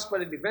siya sa gospel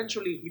and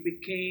eventually he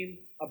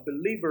became a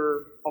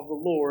believer of the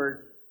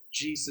Lord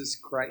Jesus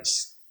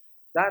Christ.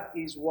 That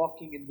is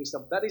walking in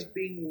wisdom. That is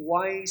being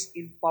wise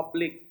in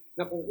public.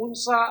 Na kung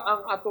unsa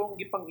ang atong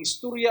gipang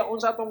istorya,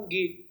 unsa atong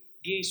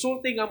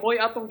gisulti nga moy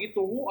atong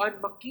gituhuan,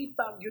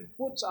 makita gyud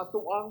pud sa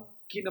ato ang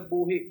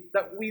kinabuhi.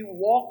 That we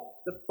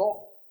walk the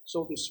talk,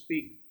 so to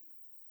speak.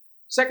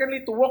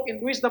 Secondly, to walk in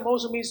wisdom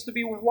also means to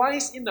be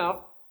wise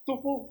enough to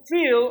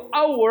fulfill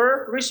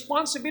our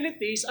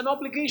responsibilities and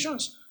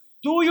obligations.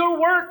 Do your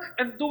work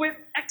and do it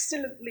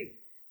excellently.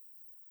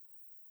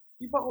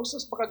 Iba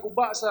usas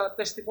pakaguba sa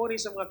testimony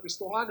sa mga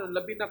Kristohanon,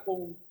 labi na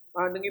kung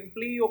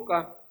nangimpliyo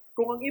ka,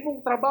 kung ang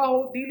imong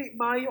trabaho dili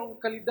maayo ang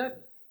kalidad.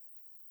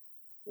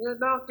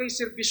 Na kay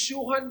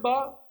serbisyuhan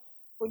ba?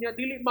 Kunya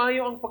dili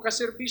maayo ang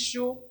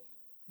pagkaserbisyo,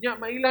 nya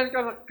mailan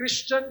ka nga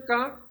Christian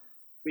ka,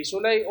 may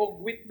sulay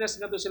og witness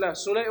nga to sila,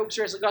 sulay og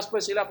share sa gospel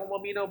sila kung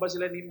maminaw ba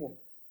sila nimo.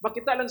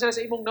 Makita lang sila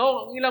sa imong naong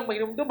ang ilang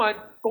mahinumduman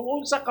kung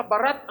unsa ka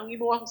barat ang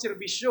imuhang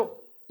serbisyo,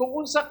 kung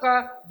unsa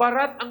ka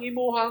barat ang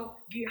imuhang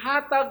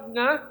gihatag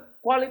nga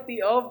quality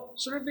of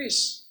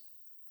service.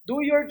 Do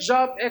your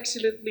job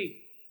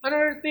excellently.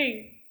 Another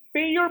thing,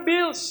 pay your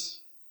bills.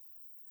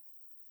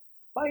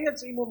 Bayad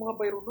sa imong mga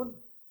bayronon.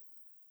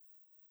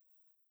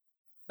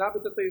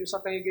 Dapat ito yung sa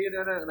kay gayon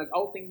na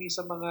nag-outing mi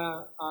sa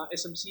mga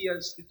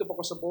SMCs dito pa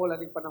ko sa Bohol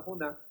aning panahon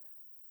na.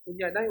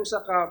 Kunya na usa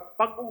ka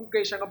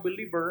pag-ugay siya nga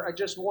believer, I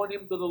just won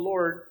him to the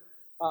Lord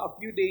a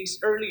few days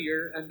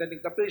earlier and then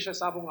nagkapil siya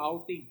sa among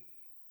outing.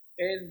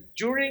 And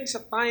during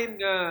sa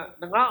time nga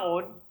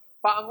nangaon,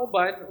 pa ang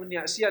uban,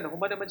 unya siya,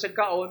 nahuman naman siya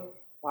kaon,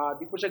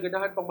 Di po siya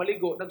ganahan pang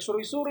maligo.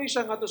 Nagsuroy-suroy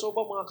siya nga sa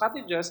ubang mga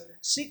cottages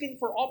seeking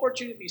for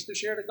opportunities to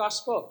share the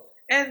gospel.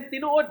 And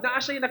tinuod na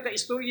siya yung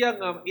nakaistorya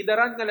nga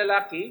idaran nga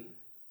lalaki,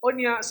 o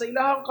niya sa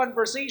ilahang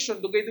conversation,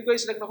 dugay-dugay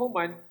silang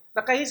nahuman,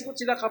 nakahisgot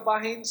sila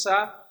kabahin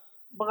sa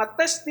mga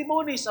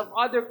testimonies of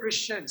other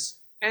Christians.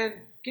 And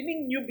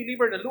kining new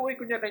believer na luoy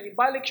ko niya, kaya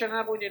nibalik siya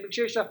na ako niya,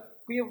 nag-share siya,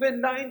 Kuya Ben,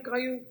 lain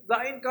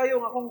kayo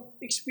ang akong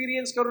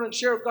experience karon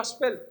nag-share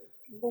gospel.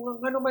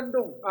 Kung ano man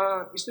dong,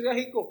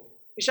 istoryahin ko.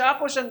 Isa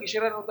ako siyang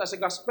gishiran unta sa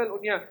gospel,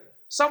 o niya,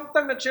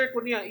 samtang nag-share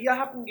ko niya,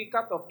 iyaha kong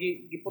gi-cut off,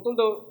 giputol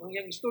daw ang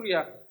iyang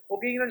istorya, o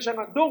ginginan siya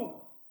nga, dong,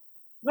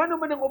 nga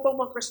naman ang upang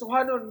mga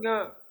Kristohanon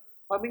nga,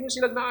 pamingon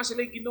sila naa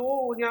sila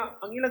Ginoo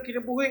niya, ang ilang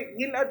kinabuhi,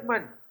 ngilad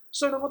man.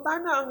 So,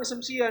 nangutana ang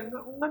SMC-an,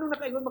 kung ano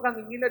nakaingon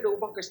makangingilad o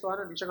upang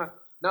Kristohanon, di siya nga,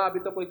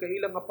 naabit ako'y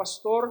kailang nga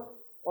pastor,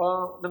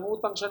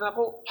 nangutang siya na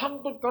ako,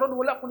 hangtod karon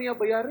wala ko niya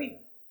bayari.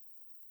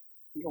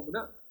 Iyon mo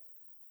na.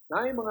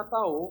 Naay mga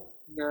tao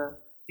na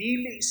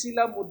dili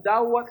sila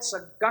mudawat sa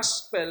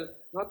gospel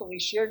nga itong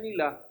i-share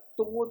nila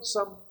tungod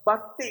sa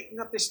bati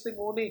nga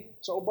testimony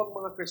sa ubang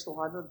mga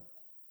Kristohanon.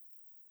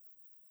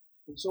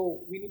 And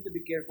so, we need to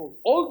be careful.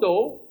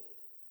 Although,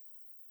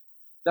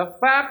 the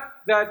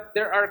fact that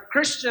there are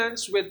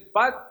Christians with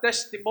bad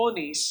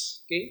testimonies,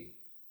 okay,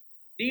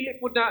 dili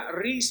po na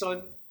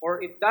reason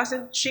or it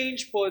doesn't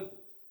change po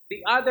the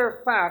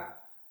other fact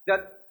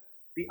that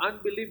the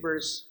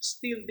unbelievers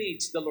still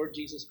needs the Lord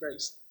Jesus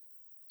Christ.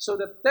 So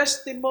the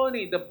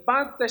testimony, the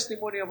bad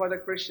testimony of other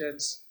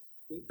Christians,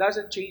 it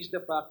doesn't change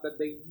the fact that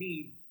they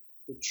need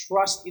to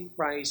trust in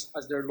Christ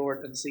as their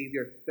Lord and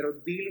Savior. Pero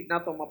dili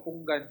nato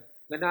mapunggan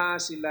nga naa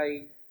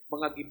sila'y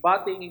mga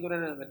gibati ng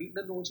na nga di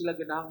na noon sila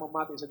ganahang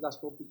mamati sa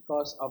gospel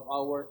because of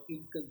our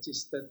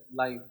inconsistent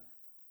life.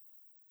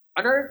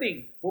 Another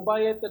thing,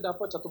 mubayad ta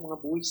dapat sa itong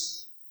mga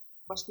buwis.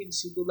 Mas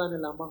pinsidula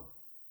na lamang.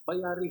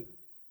 Bayari.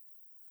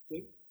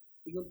 Okay?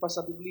 Tingnan pa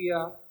sa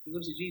Biblia, tingnan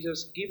si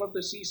Jesus, give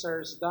unto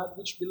Caesars that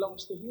which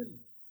belongs to Him.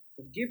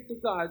 And give to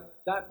God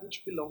that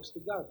which belongs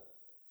to God.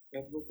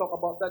 And we'll talk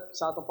about that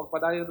sa atong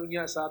pagpadayon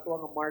niya sa ato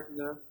ang Mark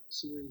nga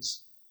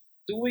series.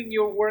 Doing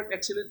your work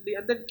excellently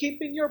and then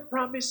keeping your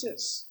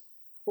promises.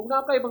 Kung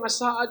na kay mga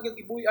saad nga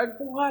gibuyan,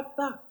 buhat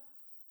ta.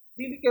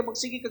 Dili kay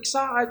magsige kag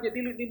saad,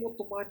 dili nimo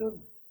tumanon.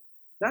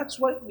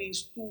 That's what it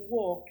means to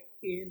walk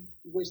in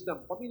wisdom.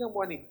 Paminaw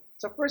mo ni.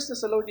 Sa 1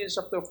 Thessalonians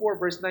chapter 4,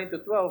 verse 9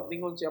 to 12,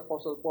 ningon si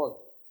Apostle Paul,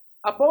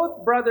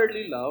 about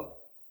brotherly love,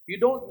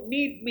 you don't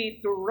need me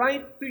to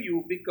write to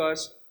you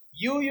because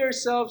you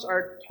yourselves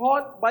are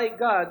taught by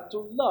God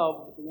to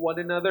love one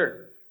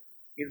another.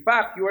 In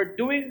fact, you are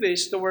doing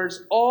this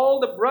towards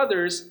all the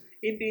brothers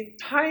in the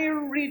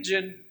entire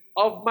region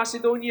of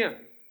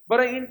Macedonia. But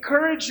I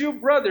encourage you,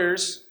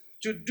 brothers,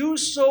 to do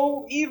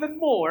so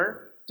even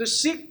more, to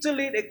seek to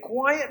lead a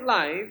quiet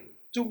life,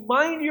 to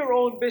mind your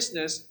own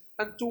business,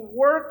 and to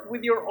work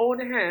with your own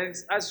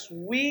hands as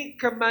we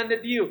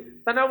commanded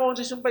you. Tanaw mo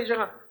sa sumpay siya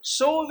nga,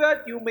 so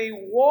that you may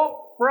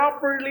walk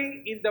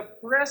properly in the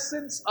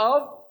presence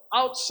of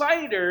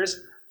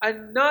outsiders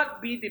and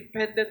not be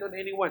dependent on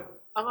anyone.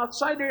 Ang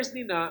outsiders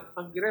nina,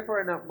 ang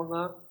girefer na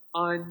mga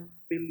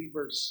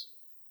unbelievers.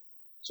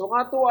 So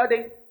nga to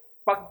ading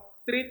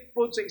pag-treat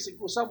po sa isig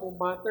usa mo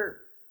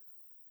matter.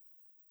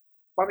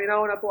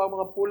 Paminaw na to ang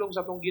mga pulong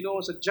sa itong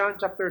Ginoo sa John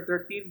chapter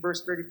 13,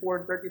 verse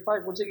 34 and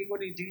 35. Kung sige ko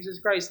ni Jesus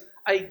Christ,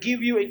 I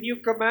give you a new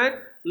command,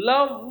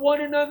 love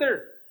one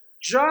another.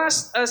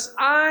 Just as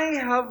I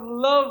have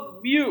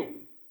loved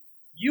you,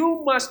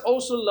 you must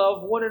also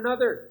love one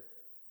another.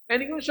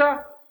 And ingon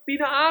siya,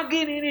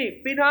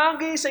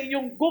 pinaagi sa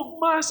inyong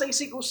gugma sa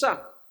isig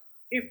usa.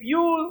 If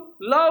you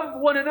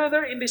love one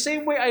another in the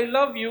same way I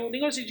love you,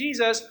 ningon si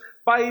Jesus,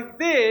 by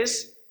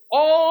this,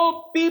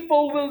 all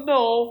people will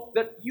know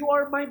that you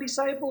are my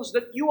disciples,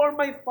 that you are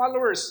my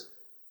followers,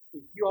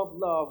 if you have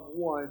love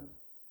one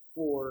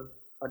for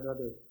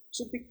another.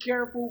 So be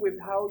careful with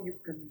how you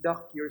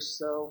conduct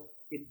yourself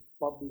in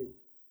public.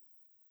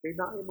 Kaya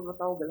na yung mga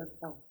tao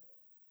galantaw.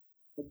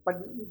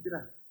 Nagpaniid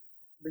na.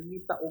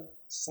 Nangita og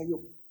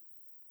sayop.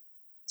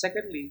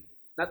 Secondly,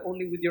 not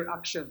only with your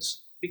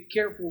actions, be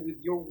careful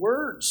with your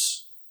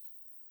words.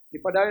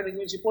 Di pa dahil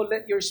ninyo si Paul,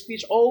 let your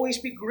speech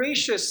always be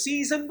gracious,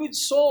 seasoned with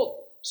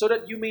salt, so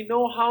that you may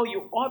know how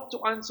you ought to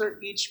answer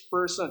each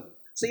person.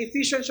 Sa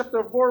Ephesians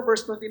chapter 4,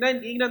 verse 29,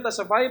 giingnan ta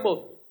sa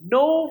Bible,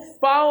 no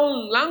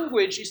foul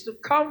language is to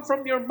come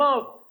from your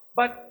mouth,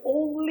 but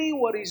only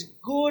what is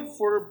good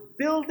for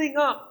building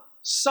up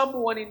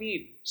someone in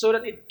need, so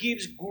that it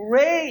gives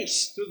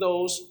grace to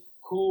those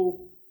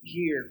who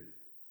hear.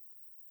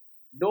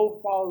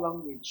 No foul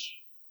language.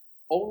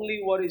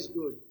 Only what is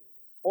good.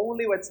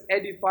 Only what's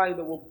edifying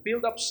that will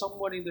build up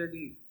someone in their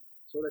need,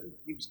 so that it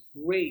gives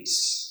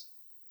grace.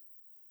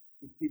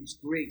 It gives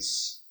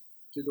grace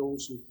to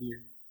those who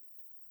hear.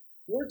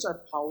 Words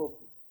are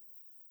powerful.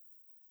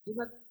 Do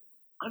not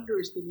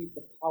underestimate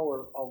the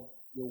power of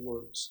your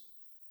words.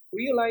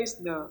 Realize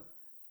na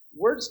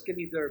words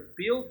can either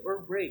build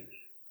or break.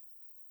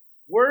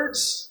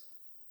 Words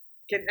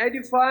can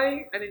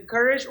edify and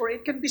encourage, or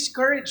it can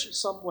discourage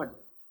someone,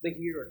 the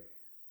hearer.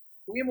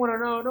 Kung imo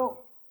na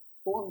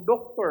kung ang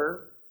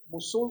doktor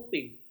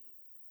musulti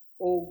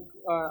o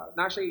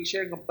nasa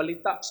i-share ng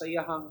balita sa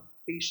iyahang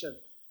patient,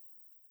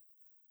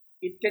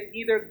 it can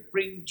either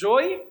bring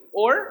joy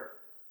or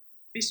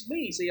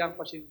dismay sa iyang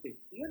pasyente.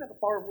 Iyon ang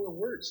powerful ng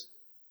words.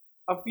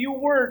 A few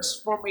words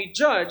from a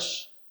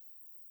judge,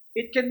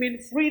 it can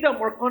mean freedom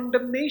or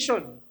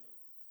condemnation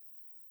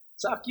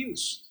sa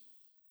accused.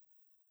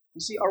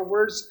 You see, our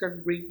words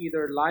can bring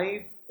either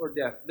life or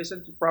death.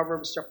 Listen to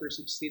Proverbs chapter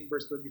 16,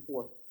 verse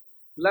 24.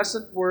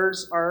 Pleasant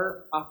words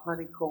are a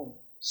honeycomb,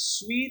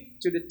 sweet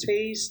to the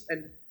taste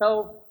and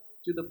health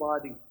to the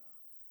body.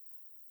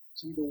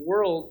 See, the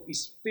world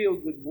is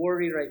filled with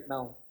worry right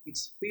now.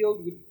 It's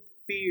filled with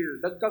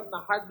fear. Dagkang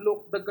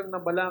nahadlok, dagkang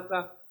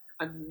nabalaka.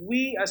 And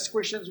we as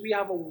Christians, we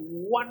have a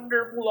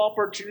wonderful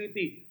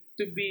opportunity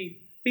to be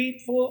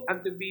faithful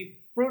and to be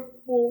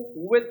fruitful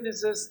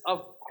witnesses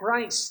of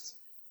Christ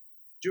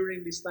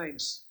during these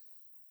times.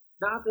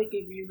 Naatay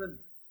kaibigan.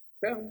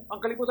 Kaya ang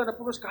kalibutan na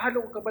punos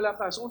kahalo kang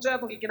kabalaka. So, unsa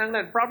atong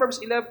gikinahanglan? Proverbs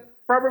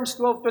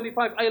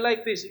 12:25. I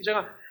like this. Siya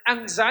nga,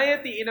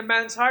 anxiety in a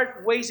man's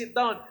heart weighs it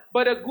down,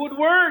 but a good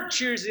word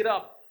cheers it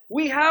up.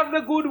 We have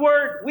the good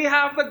word. We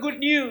have the good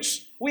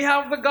news. We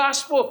have the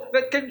gospel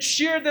that can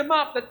cheer them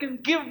up, that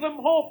can give them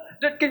hope,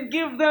 that can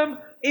give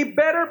them a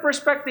better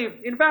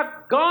perspective. In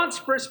fact, God's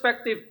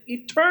perspective,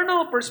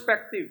 eternal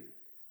perspective.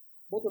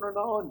 Buto na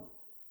naon.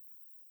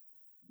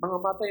 Mga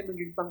matay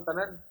magiging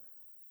tanan.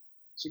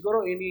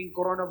 Siguro ini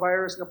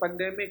coronavirus nga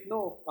pandemic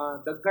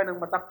daghan ang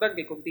matakdan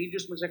kay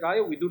contagious man siya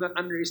kayo. We do not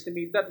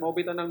underestimate that. Mao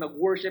bitan nang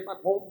nag-worship at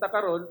home ta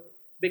karon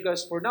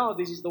because for now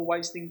this is the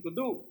wise thing to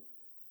do.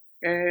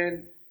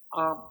 And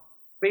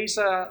based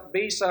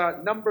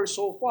sa numbers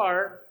so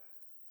far,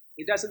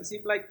 it doesn't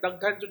seem like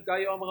daghan jud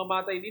kayo ang mga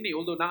matay nini,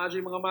 although naa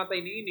jud mga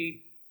matay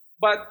niini.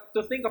 But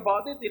to think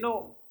about it, 50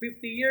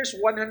 years,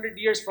 100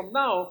 years from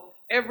now,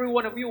 every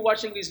one of you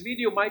watching this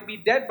video might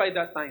be dead by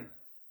that time.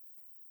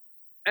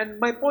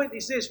 And my point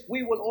is this, we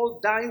will all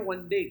die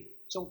one day.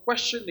 So the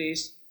question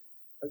is,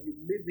 are you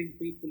living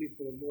faithfully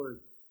for the Lord?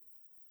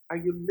 Are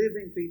you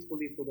living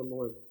faithfully for the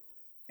Lord?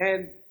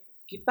 And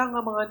kita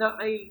nga mga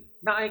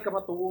naay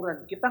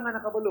kamatuoran, kita nga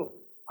nakabalo,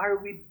 are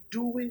we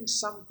doing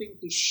something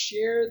to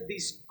share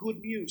this good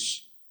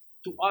news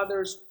to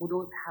others who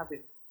don't have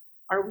it?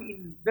 Are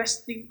we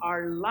investing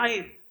our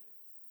life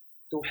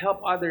to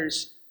help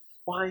others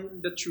find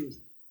the truth,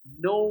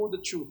 know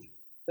the truth,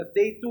 that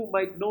they too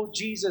might know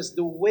Jesus,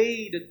 the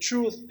way, the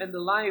truth, and the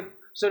life,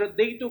 so that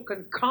they too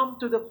can come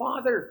to the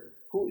Father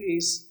who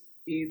is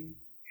in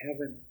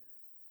heaven.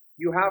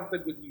 You have the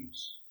good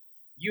news.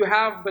 You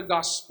have the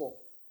gospel.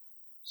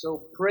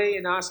 So pray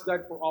and ask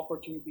God for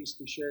opportunities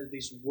to share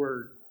this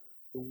word,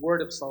 the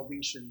word of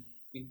salvation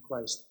in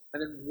Christ.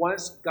 And then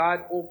once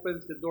God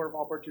opens the door of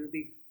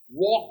opportunity,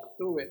 walk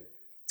through it.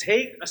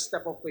 Take a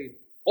step of faith.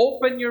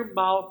 Open your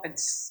mouth and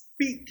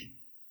speak.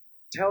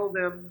 Tell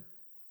them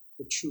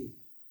the truth.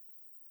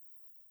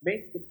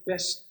 Make the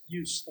best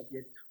use of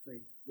your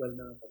time. Well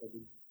na,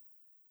 kapatid.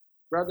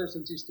 Brothers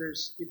and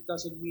sisters, it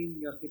doesn't mean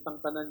nga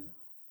kitang tanan,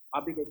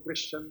 abi kay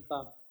Christian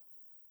ta,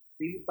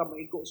 dili ta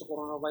maiko sa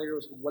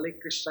coronavirus kung walay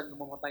Christian na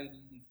mamatay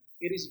nini.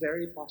 It is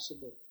very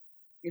possible.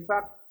 In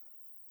fact,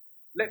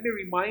 let me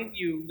remind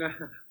you na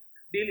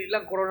dili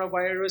lang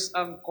coronavirus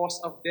ang cause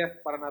of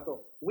death para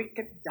nato. We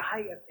can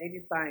die at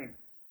any time.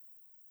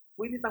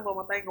 Pwede tang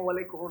mamatay nga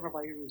walay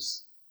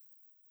coronavirus.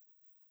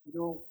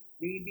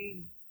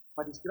 Maybe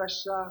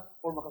madisgrasya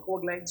or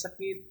makakuwag laing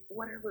sakit,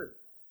 whatever.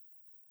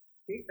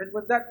 Okay? And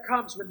when death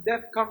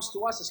comes to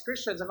us as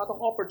Christians, ang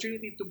atong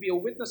opportunity to be a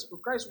witness for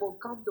Christ will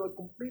come to a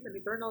complete and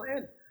eternal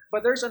end.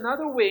 But there's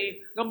another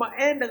way na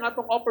ma-end ang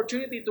atong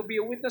opportunity to be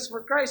a witness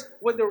for Christ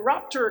when the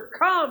rapture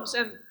comes.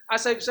 And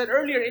as I've said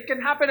earlier, it can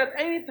happen at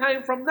any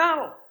time from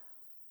now.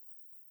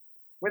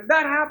 When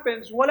that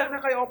happens, wala na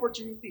kayo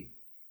opportunity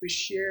to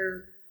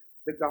share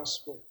the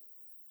gospel.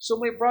 So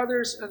my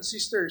brothers and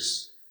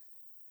sisters,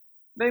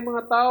 na yung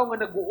mga tao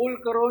nga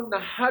nag-uol karon, na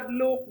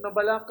hadlok, na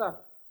balaka,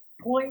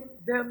 point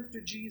them to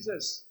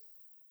Jesus.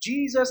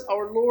 Jesus,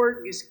 our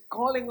Lord, is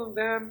calling on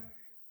them,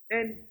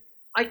 and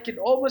I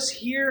can almost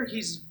hear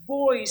His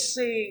voice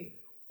saying,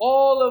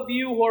 all of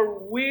you who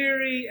are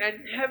weary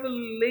and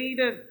heavily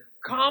laden,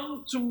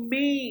 come to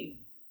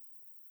me,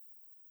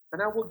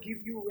 and I will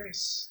give you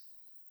rest.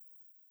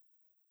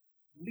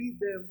 Lead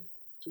them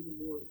to the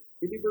Lord.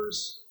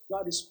 Believers,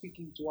 God is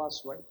speaking to us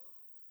right now.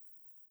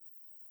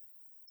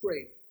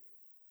 Pray.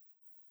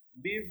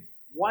 Live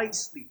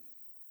wisely.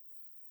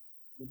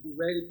 And be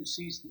ready to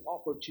seize the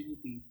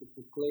opportunity to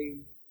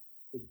proclaim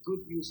the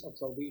good news of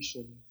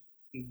salvation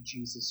in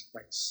Jesus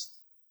Christ.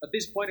 At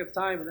this point of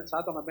time, and that's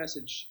atong a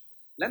message,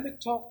 let me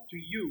talk to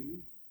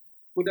you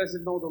who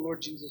doesn't know the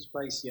Lord Jesus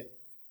Christ yet.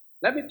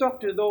 Let me talk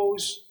to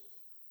those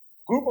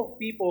group of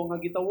people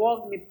nga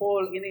gitawag ni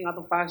Paul ining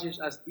atong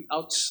passage as the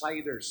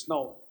outsiders.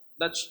 No,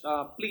 that's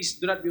please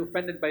do not be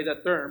offended by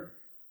that term.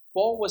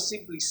 Paul was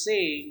simply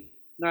saying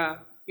na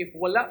if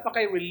wala pa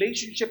kay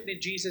relationship ni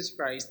Jesus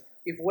Christ,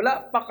 if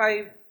wala pa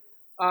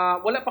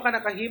ka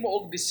nakahimo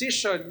og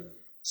decision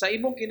sa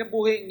imong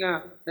kinabuhi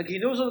nga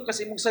naghinusol ka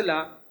sa imong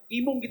sala,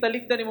 imong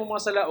gitalikdan imong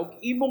mga sala ug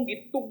imong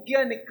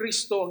gitugyan ni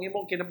Kristo ang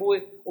imong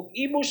kinabuhi ug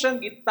imo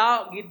siyang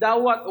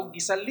gidawat ug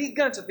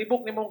gisaligan sa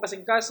tibok nimong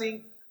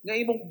kasing-kasing nga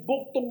imong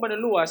buktong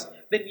manuluwas,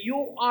 then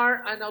you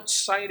are an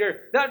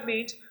outsider. That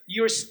means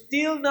you're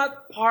still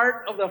not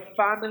part of the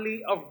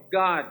family of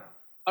God,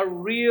 a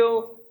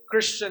real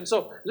Christian.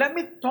 So, let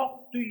me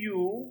talk to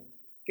you,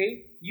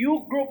 okay?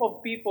 You group of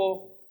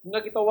people nga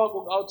gitawag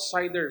og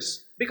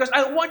outsiders. Because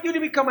I want you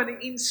to become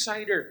an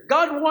insider.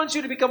 God wants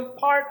you to become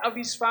part of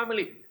His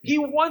family. He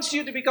wants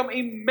you to become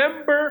a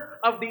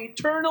member of the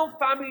eternal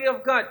family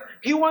of God.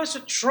 He wants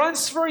to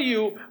transfer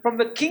you from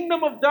the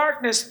kingdom of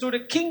darkness to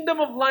the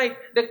kingdom of light,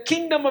 the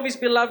kingdom of His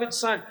beloved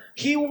Son.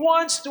 He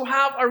wants to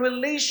have a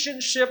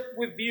relationship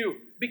with you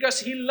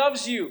because He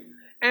loves you.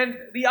 And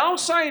the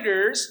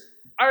outsiders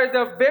are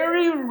the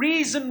very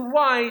reason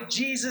why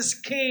Jesus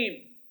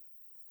came.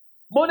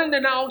 Mo nang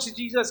nanaog si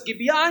Jesus,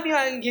 gibiyaan niya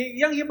ang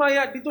iyang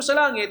himaya dito sa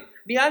langit,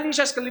 niani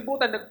siya sa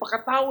kalibutan,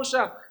 nagpakatao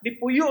siya,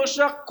 nipuyo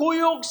siya,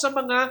 kuyog sa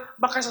mga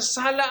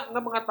makasasala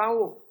ng mga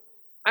tao.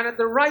 And at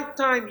the right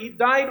time, He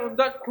died on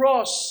that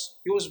cross.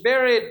 He was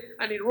buried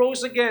and He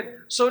rose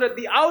again so that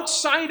the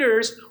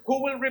outsiders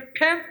who will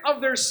repent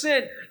of their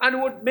sin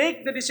and would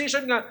make the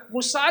decision nga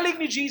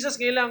musalig ni Jesus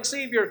ng ilang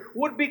Savior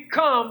would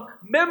become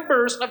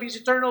members of His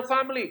eternal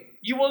family.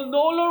 You will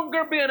no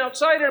longer be an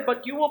outsider,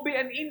 but you will be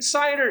an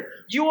insider.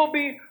 You will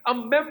be a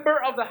member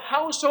of the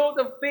household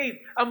of faith,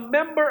 a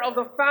member of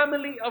the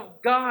family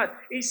of God,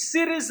 a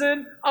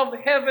citizen of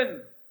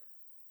heaven.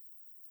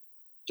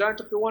 John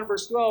chapter 1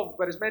 verse 12,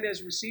 but as many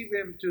as receive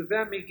Him, to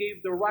them He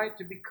gave the right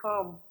to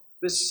become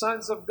the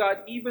sons of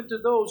God, even to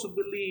those who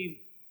believe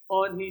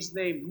on His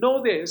name.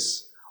 Know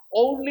this,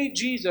 only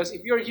Jesus,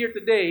 if you're here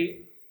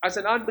today, as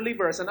an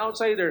unbeliever, as an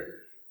outsider,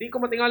 di ko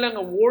matingala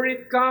nga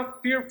worried ka,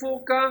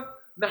 fearful ka,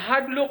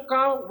 nahadlok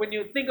ka when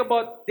you think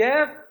about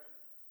death,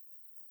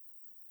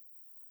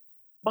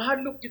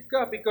 mahadlok yun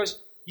ka because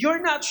you're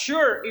not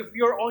sure if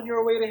you're on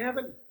your way to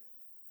heaven.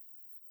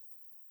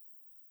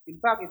 In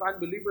fact, if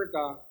unbeliever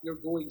ka, you're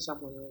going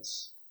somewhere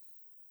else.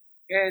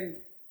 And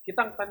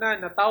kitang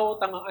tanan, natao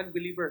ta nga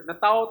unbeliever,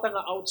 natao ta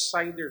nga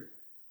outsider.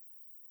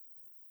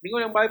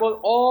 Ningon ang Bible,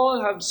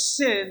 all have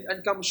sinned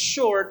and come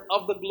short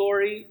of the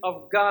glory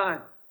of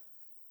God.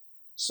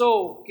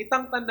 So,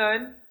 kitang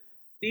tanan,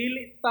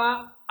 dili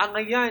ta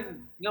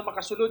angayan nga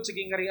makasulod sa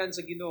gingarian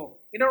sa Ginoo.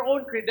 In our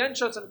own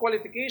credentials and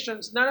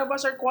qualifications, none of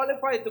us are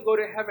qualified to go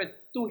to heaven,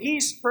 to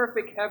His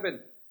perfect heaven.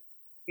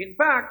 In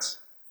fact,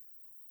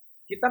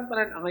 kitang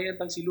tanan angayan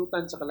tang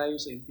silutan sa kalayo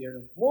sa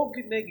impyerno. Mo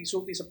gid na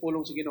gisulti sa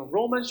pulong sa Ginoo.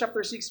 Romans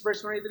chapter 6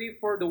 verse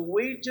 23, for the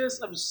wages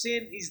of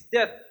sin is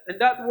death.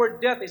 And that word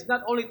death is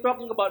not only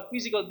talking about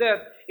physical death,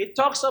 it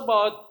talks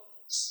about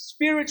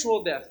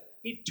spiritual death,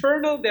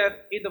 eternal death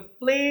in the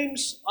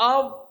flames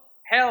of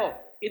hell,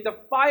 in the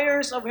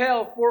fires of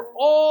hell for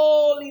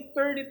all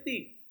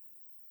eternity.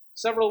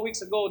 Several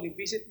weeks ago,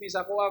 ni-visit me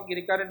sa ako ang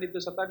ginikanan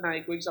dito sa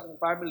Tanay, kuwing sa akong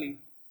family.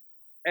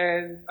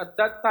 And at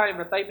that time,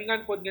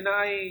 na-timingan po nga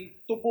na ay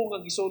tubo nga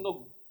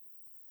gisunog.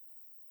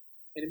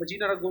 And imagine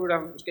na rago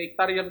lang, kay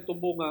hektaryang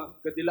tubo nga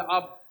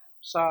gadilaab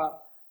sa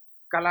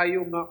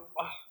kalayo nga,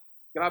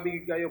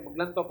 grabe kayo,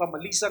 maglantaw ka,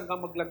 malisang ka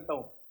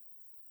maglantaw.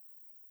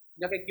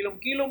 Nga kay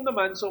kilom-kilom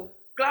naman, so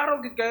klaro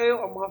gid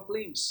kayo ang mga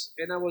flames.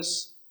 And I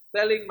was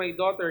telling my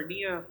daughter,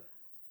 Nia,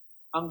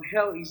 ang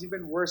hell is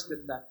even worse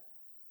than that.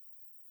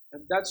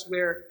 And that's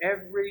where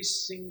every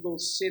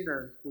single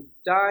sinner who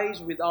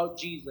dies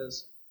without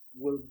Jesus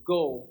will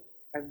go,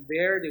 and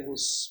there they will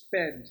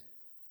spend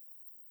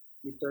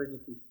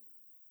eternity.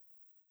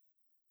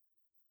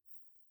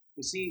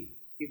 You see,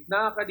 if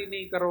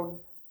nakakadinig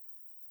karon,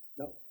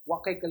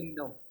 wa kay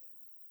kalinaw.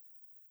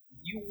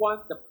 You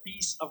want the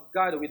peace of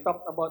God that we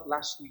talked about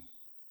last week.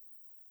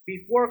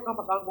 Before ka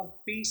makaangkong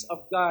peace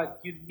of God,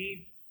 you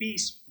need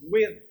peace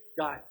with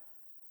God.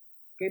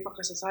 Kay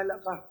makasasala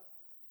ka.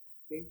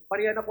 Okay?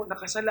 Pariyan ako,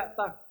 nakasala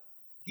ta.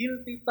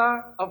 Guilty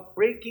ta of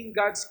breaking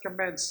God's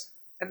commands.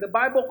 And the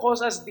Bible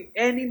calls us the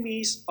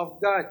enemies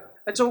of God.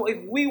 And so if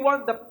we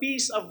want the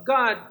peace of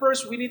God,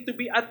 first we need to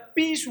be at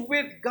peace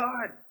with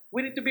God.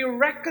 We need to be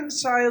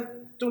reconciled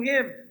to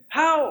Him.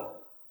 How?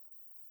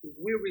 If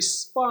we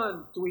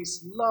respond to His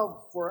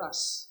love for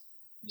us.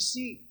 You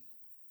see,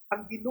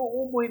 ang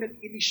Ginoo mo ay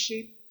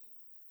nag-initiate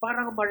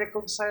para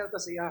ma-reconcile ta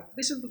siya.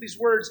 Listen to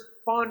these words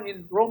found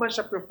in Romans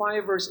chapter 5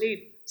 verse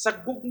 8. Sa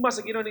gugma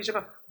sa Ginoo ni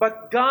siya,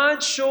 but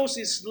God shows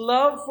His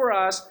love for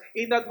us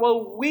in that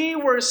while we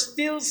were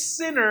still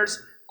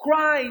sinners,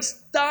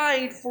 Christ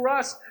died for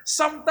us.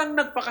 Samtang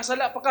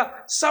nagpakasala pa ka,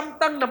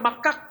 samtang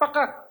namakak pa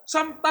ka,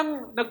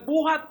 samtang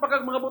nagbuhat pa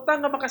kag mga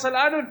butang nga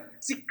makasalanon,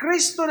 si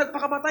Kristo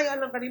nagpakamatay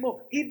alang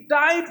kanimo. He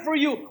died for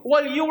you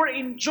while you were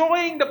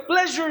enjoying the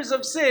pleasures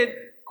of sin.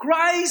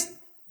 Christ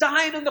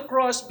died on the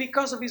cross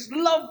because of His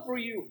love for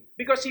you.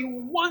 Because He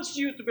wants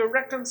you to be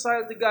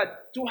reconciled to God,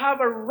 to have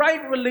a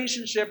right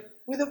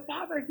relationship with the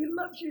Father. He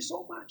loves you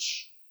so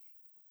much.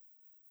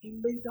 He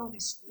laid down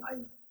His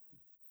life.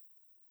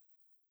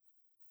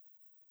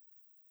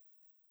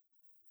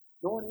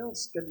 No one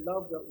else can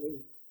love that way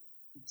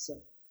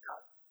except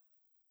God.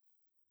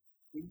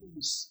 When you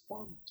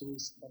respond to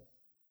His love,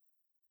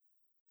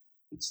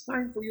 it's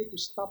time for you to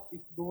stop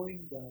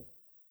ignoring God.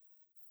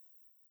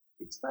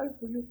 It's time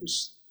for you to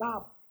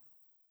stop,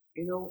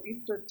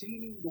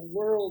 entertaining the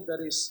world that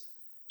is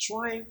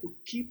trying to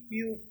keep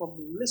you from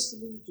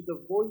listening to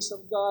the voice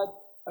of God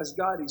as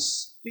God is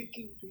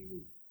speaking to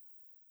you,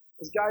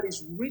 as God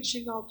is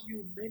reaching out to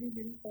you many,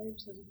 many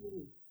times as a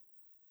little.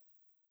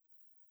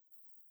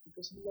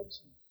 Because He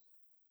loves you.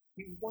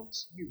 He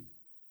wants you.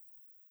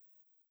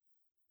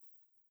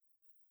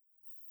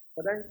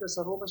 Padahil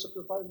sa Romans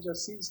chapter 5,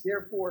 since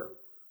therefore,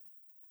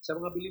 sa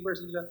mga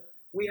believers nila,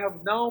 we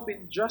have now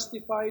been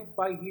justified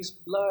by His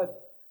blood,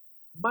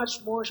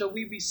 much more shall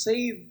we be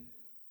saved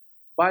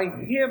by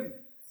Him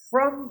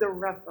from the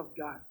wrath of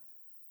God.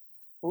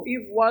 For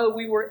if while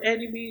we were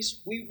enemies,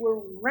 we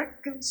were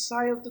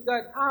reconciled to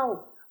God.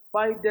 How?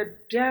 By the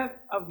death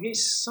of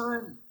His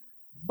Son.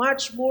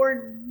 Much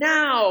more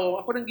now,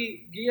 ako nang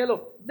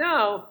giyelo,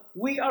 now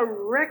we are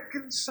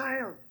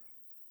reconciled.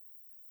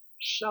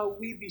 Shall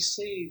we be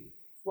saved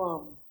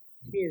from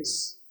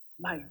His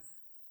life?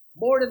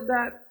 More than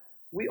that,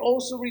 we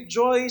also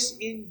rejoice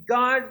in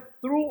God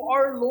through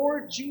our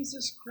Lord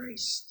Jesus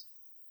Christ,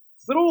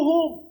 through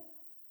whom,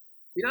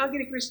 pinagi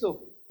ni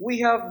Kristo,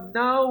 we have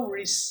now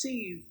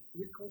received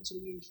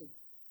reconciliation.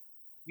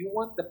 You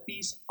want the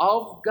peace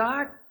of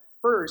God?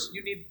 First, you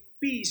need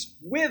peace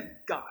with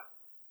God.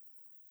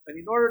 And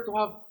in order to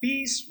have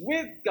peace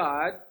with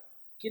God,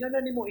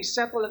 kinahanglan mo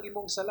isettle ang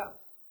imong sala.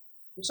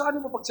 Kung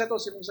saan mo pag-settle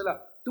sa imong sala?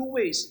 Two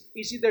ways.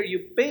 Is either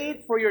you pay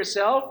it for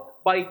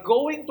yourself by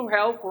going to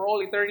hell for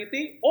all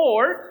eternity,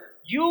 or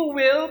you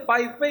will,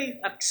 by faith,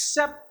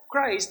 accept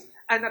Christ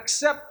and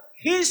accept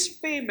His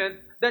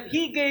payment that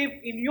He gave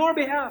in your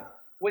behalf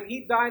when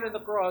He died on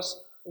the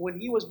cross,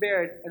 when He was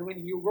buried, and when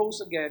He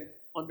rose again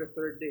on the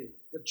third day.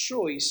 The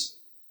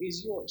choice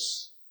is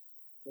yours.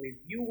 But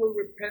if you will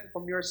repent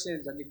from your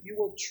sins, and if you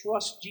will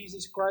trust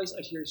Jesus Christ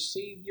as your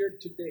Savior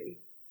today,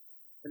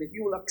 and if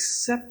you will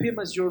accept Him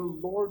as your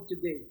Lord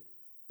today,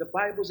 the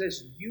Bible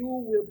says you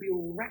will be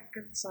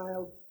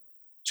reconciled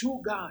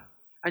to God,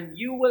 and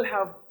you will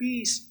have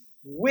peace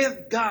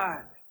with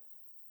God.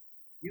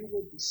 You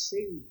will be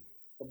saved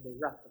from the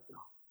wrath of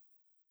God.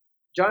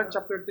 John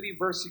chapter 3,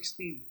 verse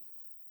 16,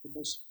 the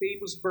most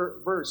famous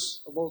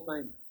verse of all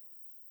time.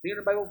 In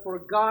the Bible, for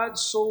God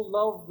so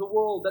loved the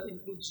world, that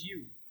includes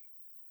you,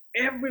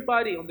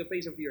 everybody on the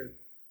face of the earth.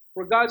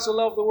 For God so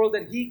loved the world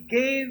that He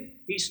gave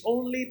His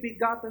only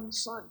begotten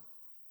Son,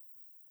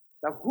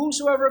 that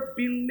whosoever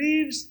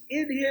believes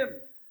in Him,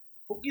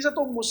 kung kinsa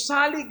tong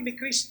musalig ni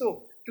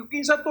Kristo, kung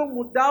kinsa tong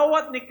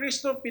mudawat ni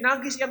Kristo,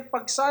 pinagis iyang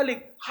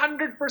pagsalig,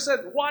 100%,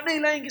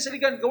 wanay laing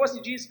kisaligan, gawas ni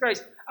Jesus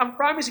Christ. Ang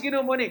promise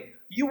Ginoo mo ni,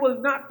 you will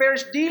not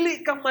perish,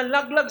 dili kang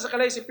malaglag sa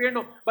kalay sa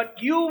impyerno, but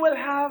you will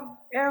have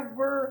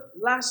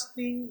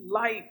everlasting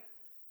life.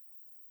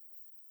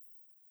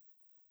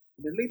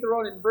 And then later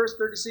on in verse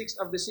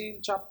 36 of the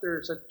same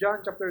chapter, sa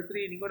John chapter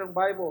 3, ningon ng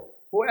Bible,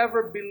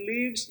 whoever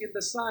believes in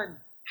the Son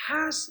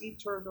has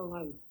eternal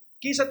life.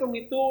 Kisa tong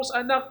ito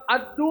sa anak,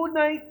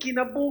 adunay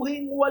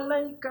kinabuhing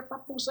walay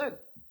katapusan.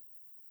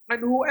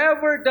 And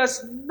whoever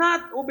does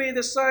not obey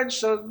the Son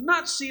shall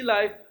not see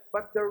life,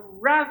 but the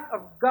wrath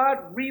of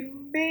God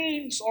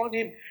remains on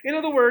him. In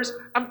other words,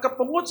 ang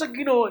kapungot sa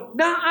Ginoo,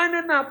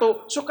 naanan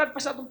nato, sukad pa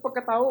sa atong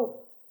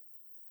pagkatao.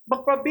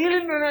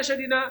 Magpabilin na siya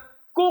dina,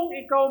 kung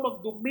ikaw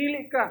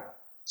magdumili ka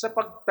sa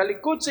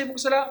pagtalikod sa imong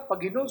sala,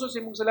 paghinulsol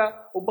sa imong sala,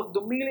 o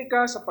magdumili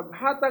ka sa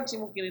paghatag sa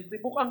imong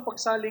kinatibukang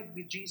pagsalig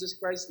ni Jesus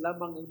Christ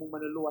lamang ang imong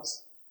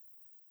manuluwas.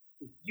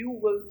 If you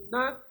will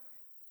not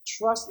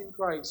trust in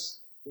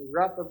Christ, the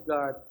wrath of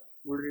God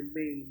will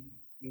remain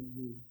in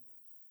you.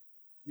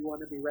 You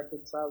want to be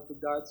reconciled to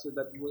God so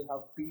that you will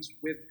have peace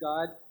with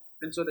God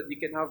and so that you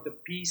can have the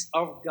peace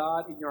of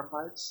God in your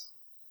hearts?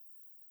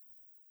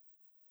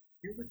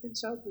 You're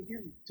reconciled to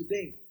Him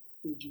today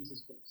through Jesus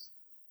Christ.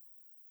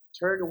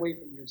 Turn away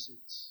from your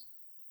sins.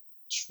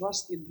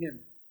 Trust in Him.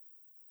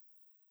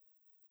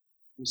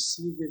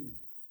 Receive Him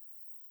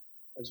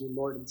as your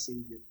Lord and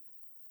Savior.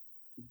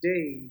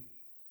 Today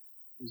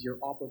is your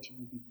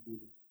opportunity to do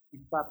that.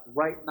 In fact,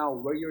 right now,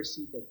 where you're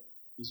seated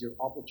is your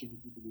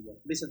opportunity to do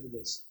that. Listen to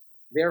this.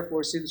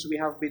 Therefore, since we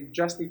have been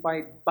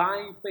justified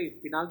by faith,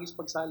 pinagis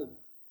pagsalig,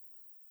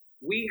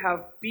 we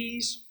have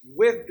peace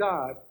with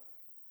God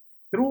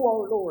through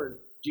our Lord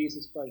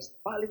Jesus Christ.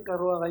 Paling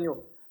karoa kayo.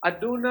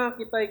 Aduna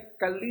kitay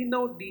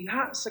kalinaw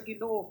diha sa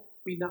Ginoo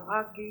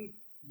pinaagi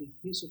ni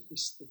Hesus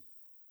Kristo.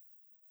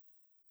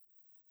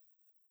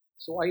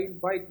 So I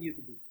invite you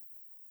to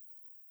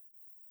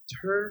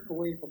turn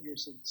away from your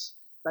sins.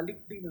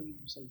 Talikdi ng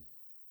imong salita.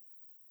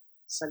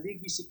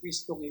 Saligi si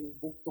Kristo ngayong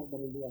buktong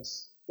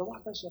maluluwas.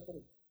 Dawatan siya pa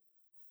rin.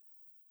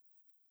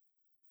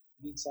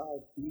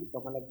 Minsan, dili ka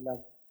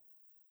malaglag.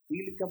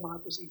 Dili ka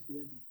maatos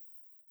impyerno.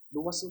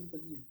 Luwason ka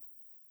niya.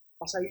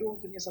 Pasayloon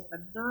ka niya sa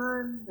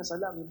tanan nga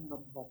sala ng mga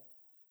buhat.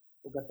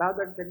 O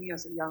gatagan ka niya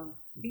sa iyang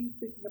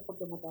hingpit nga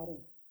pagkamataran.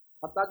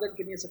 Hatagan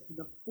ka niya sa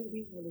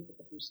kinapuhing walay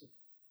katapusan.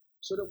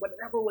 So that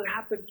whatever will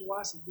happen to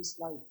us in this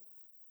life,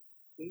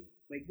 okay,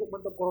 may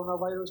man to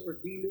coronavirus or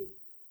dili,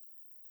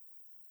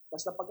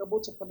 basta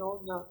pag-abot sa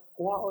panahon nga,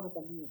 kuhaon na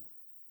kami,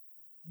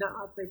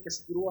 na atay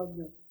kasiguruhan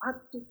niya,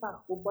 ato ta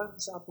uban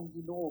sa atong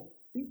Ginoo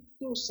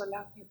dito sa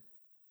langit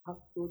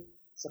hangtod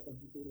sa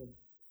kahituran.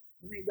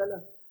 May dala.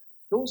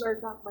 Those are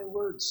not my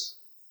words.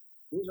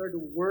 Those are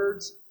the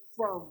words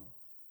from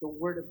the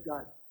Word of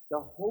God, the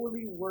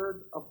holy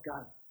Word of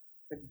God.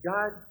 And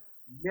God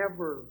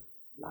never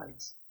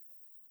lies.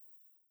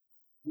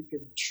 You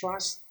can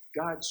trust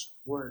God's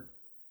Word.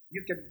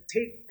 You can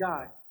take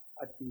God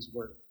at His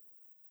Word.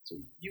 So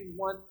if you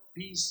want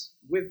peace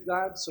with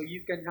God, so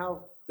you can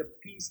have the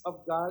peace of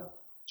God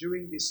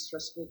during these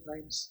stressful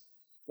times,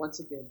 once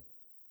again,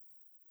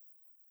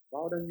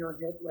 bow down your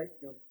head right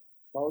now,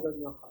 bow down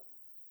your heart.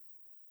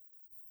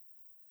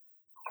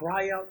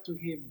 Cry out to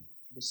Him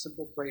in a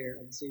simple prayer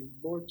and say,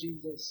 Lord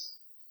Jesus,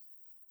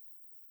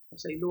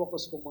 sa ilo ako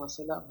sa mga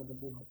sala mo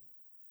nabuhat.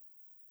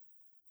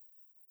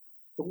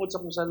 Tungod sa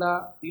kong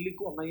sala, dili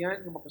ko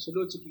angayan nga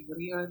makasulod sa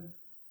kingarian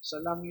sa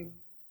langit.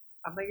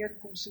 Angayan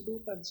kong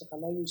silutan sa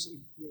kalayo sa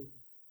impyerno.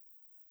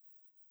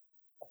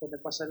 Ako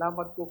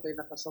nagpasalamat ko kay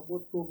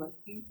nakasabot ko nga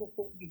imo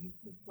kong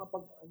gihigit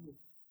mapag-ayo.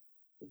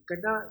 Ug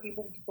kana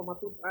imong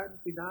gipamatud-an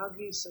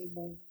pinaagi sa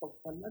imong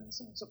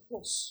pagpalansang sa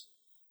cross.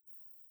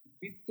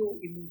 Dito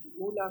imong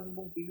giulang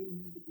imong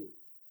bilihing dugo.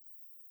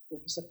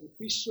 Ug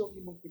sakripisyo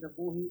imong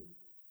kinabuhi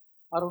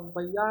aron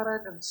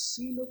bayaran ang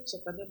silot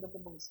sa tanan na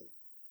mga sala.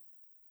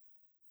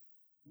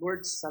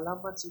 Lord,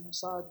 salamat sa imong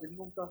saad.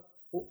 Ganimong ka,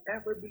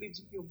 whoever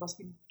believes in you,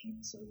 maskin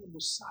kinsa nga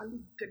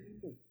mosalig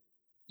kanimo.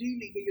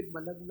 Dili gayud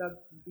malaglag,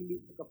 dili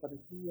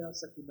makapanatiya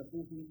sa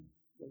kinabuhin,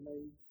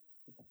 walay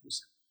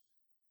katapusan.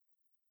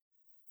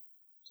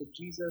 So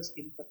Jesus,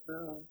 inikat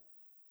na,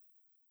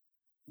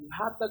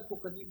 ihatag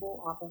ko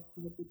kanimo akong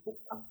kinatibuk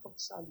ang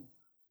pagsalig.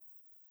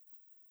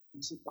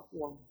 Isip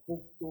ako ang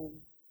bugtong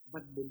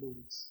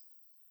manluluwas.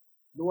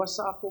 Luwas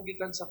sa ako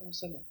gikan sa akong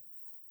sala.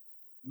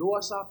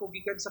 Luwas sa ako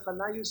gikan sa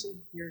kalayo sa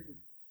impyerno.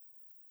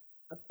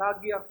 At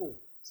tagi ako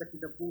sa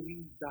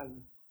kinabuhing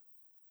dayon.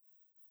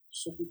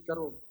 Sugod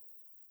karon,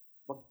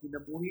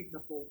 magkinabuhi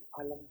na ko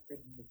alang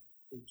kanimo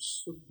o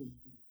sundin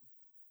ko.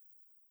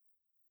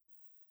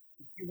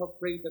 If you have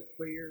prayed that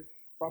prayer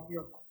from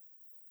your heart,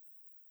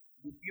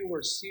 if you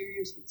are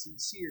serious and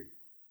sincere,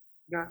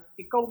 nga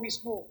ikaw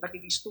mismo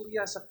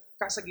nakigistorya sa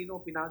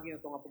Ginoo pinagi na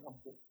ito nga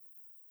pag-ampo,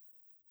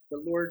 the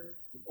Lord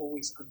will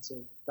always answer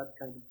that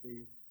kind of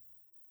prayer.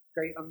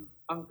 Kay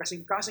ang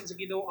kasing-kasing sa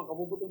Ginoo, ang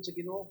kabubuton sa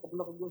Ginoo,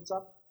 kabulakon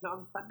sa na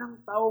ang tanang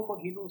tao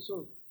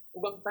maghinusol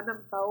ug ang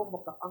tanang tao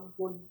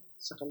makaangkon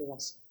sa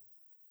kaluwasan.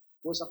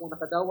 Kung sa akong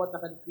nakadawat na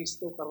kan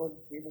Kristo karon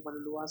nimo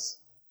manluluwas,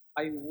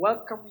 I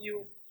welcome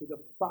you to the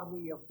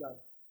family of God.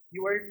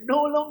 You are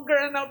no longer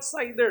an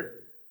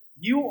outsider.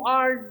 You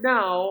are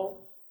now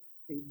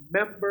a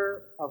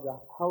member of the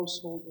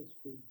household of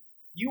faith.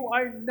 You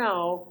are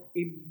now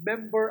a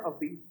member of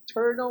the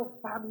eternal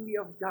family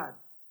of God.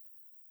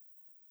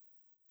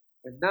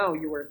 And now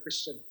you are a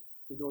Christian,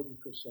 you know the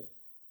Christian.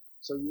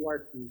 So you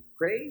are to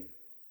pray,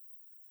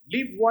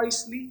 live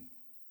wisely,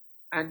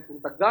 and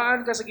kung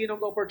tagaan ka sa Ginoong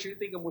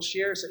opportunity nga mo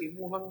share sa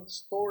imuhang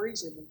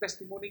stories, imong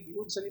testimony,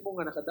 giun sa nimo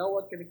nga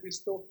nakadawat ka ni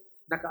Kristo,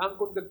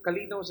 nakaangkon kag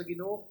kalinaw sa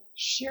Ginoo,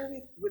 share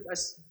it with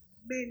as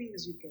many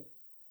as you can.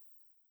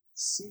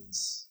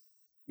 Seize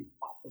the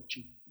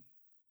opportunity.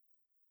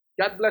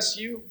 God bless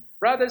you.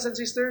 Brothers and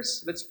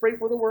sisters, let's pray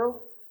for the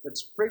world.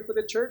 Let's pray for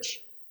the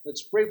church.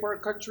 Let's pray for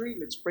our country.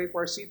 Let's pray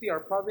for our city, our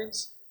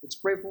province. Let's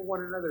pray for one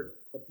another.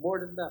 But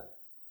more than that,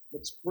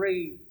 let's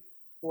pray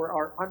for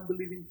our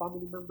unbelieving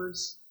family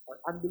members,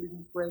 our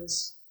unbelieving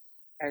friends,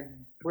 and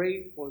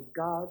pray for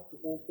God to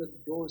open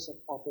doors of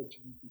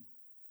opportunity.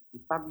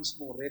 Kita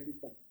mismo, ready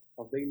ka,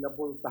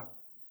 available ka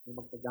na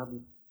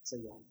magpagamit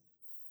sa iyan.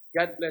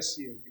 God bless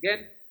you.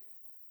 Again,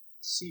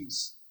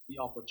 seize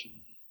the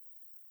opportunity.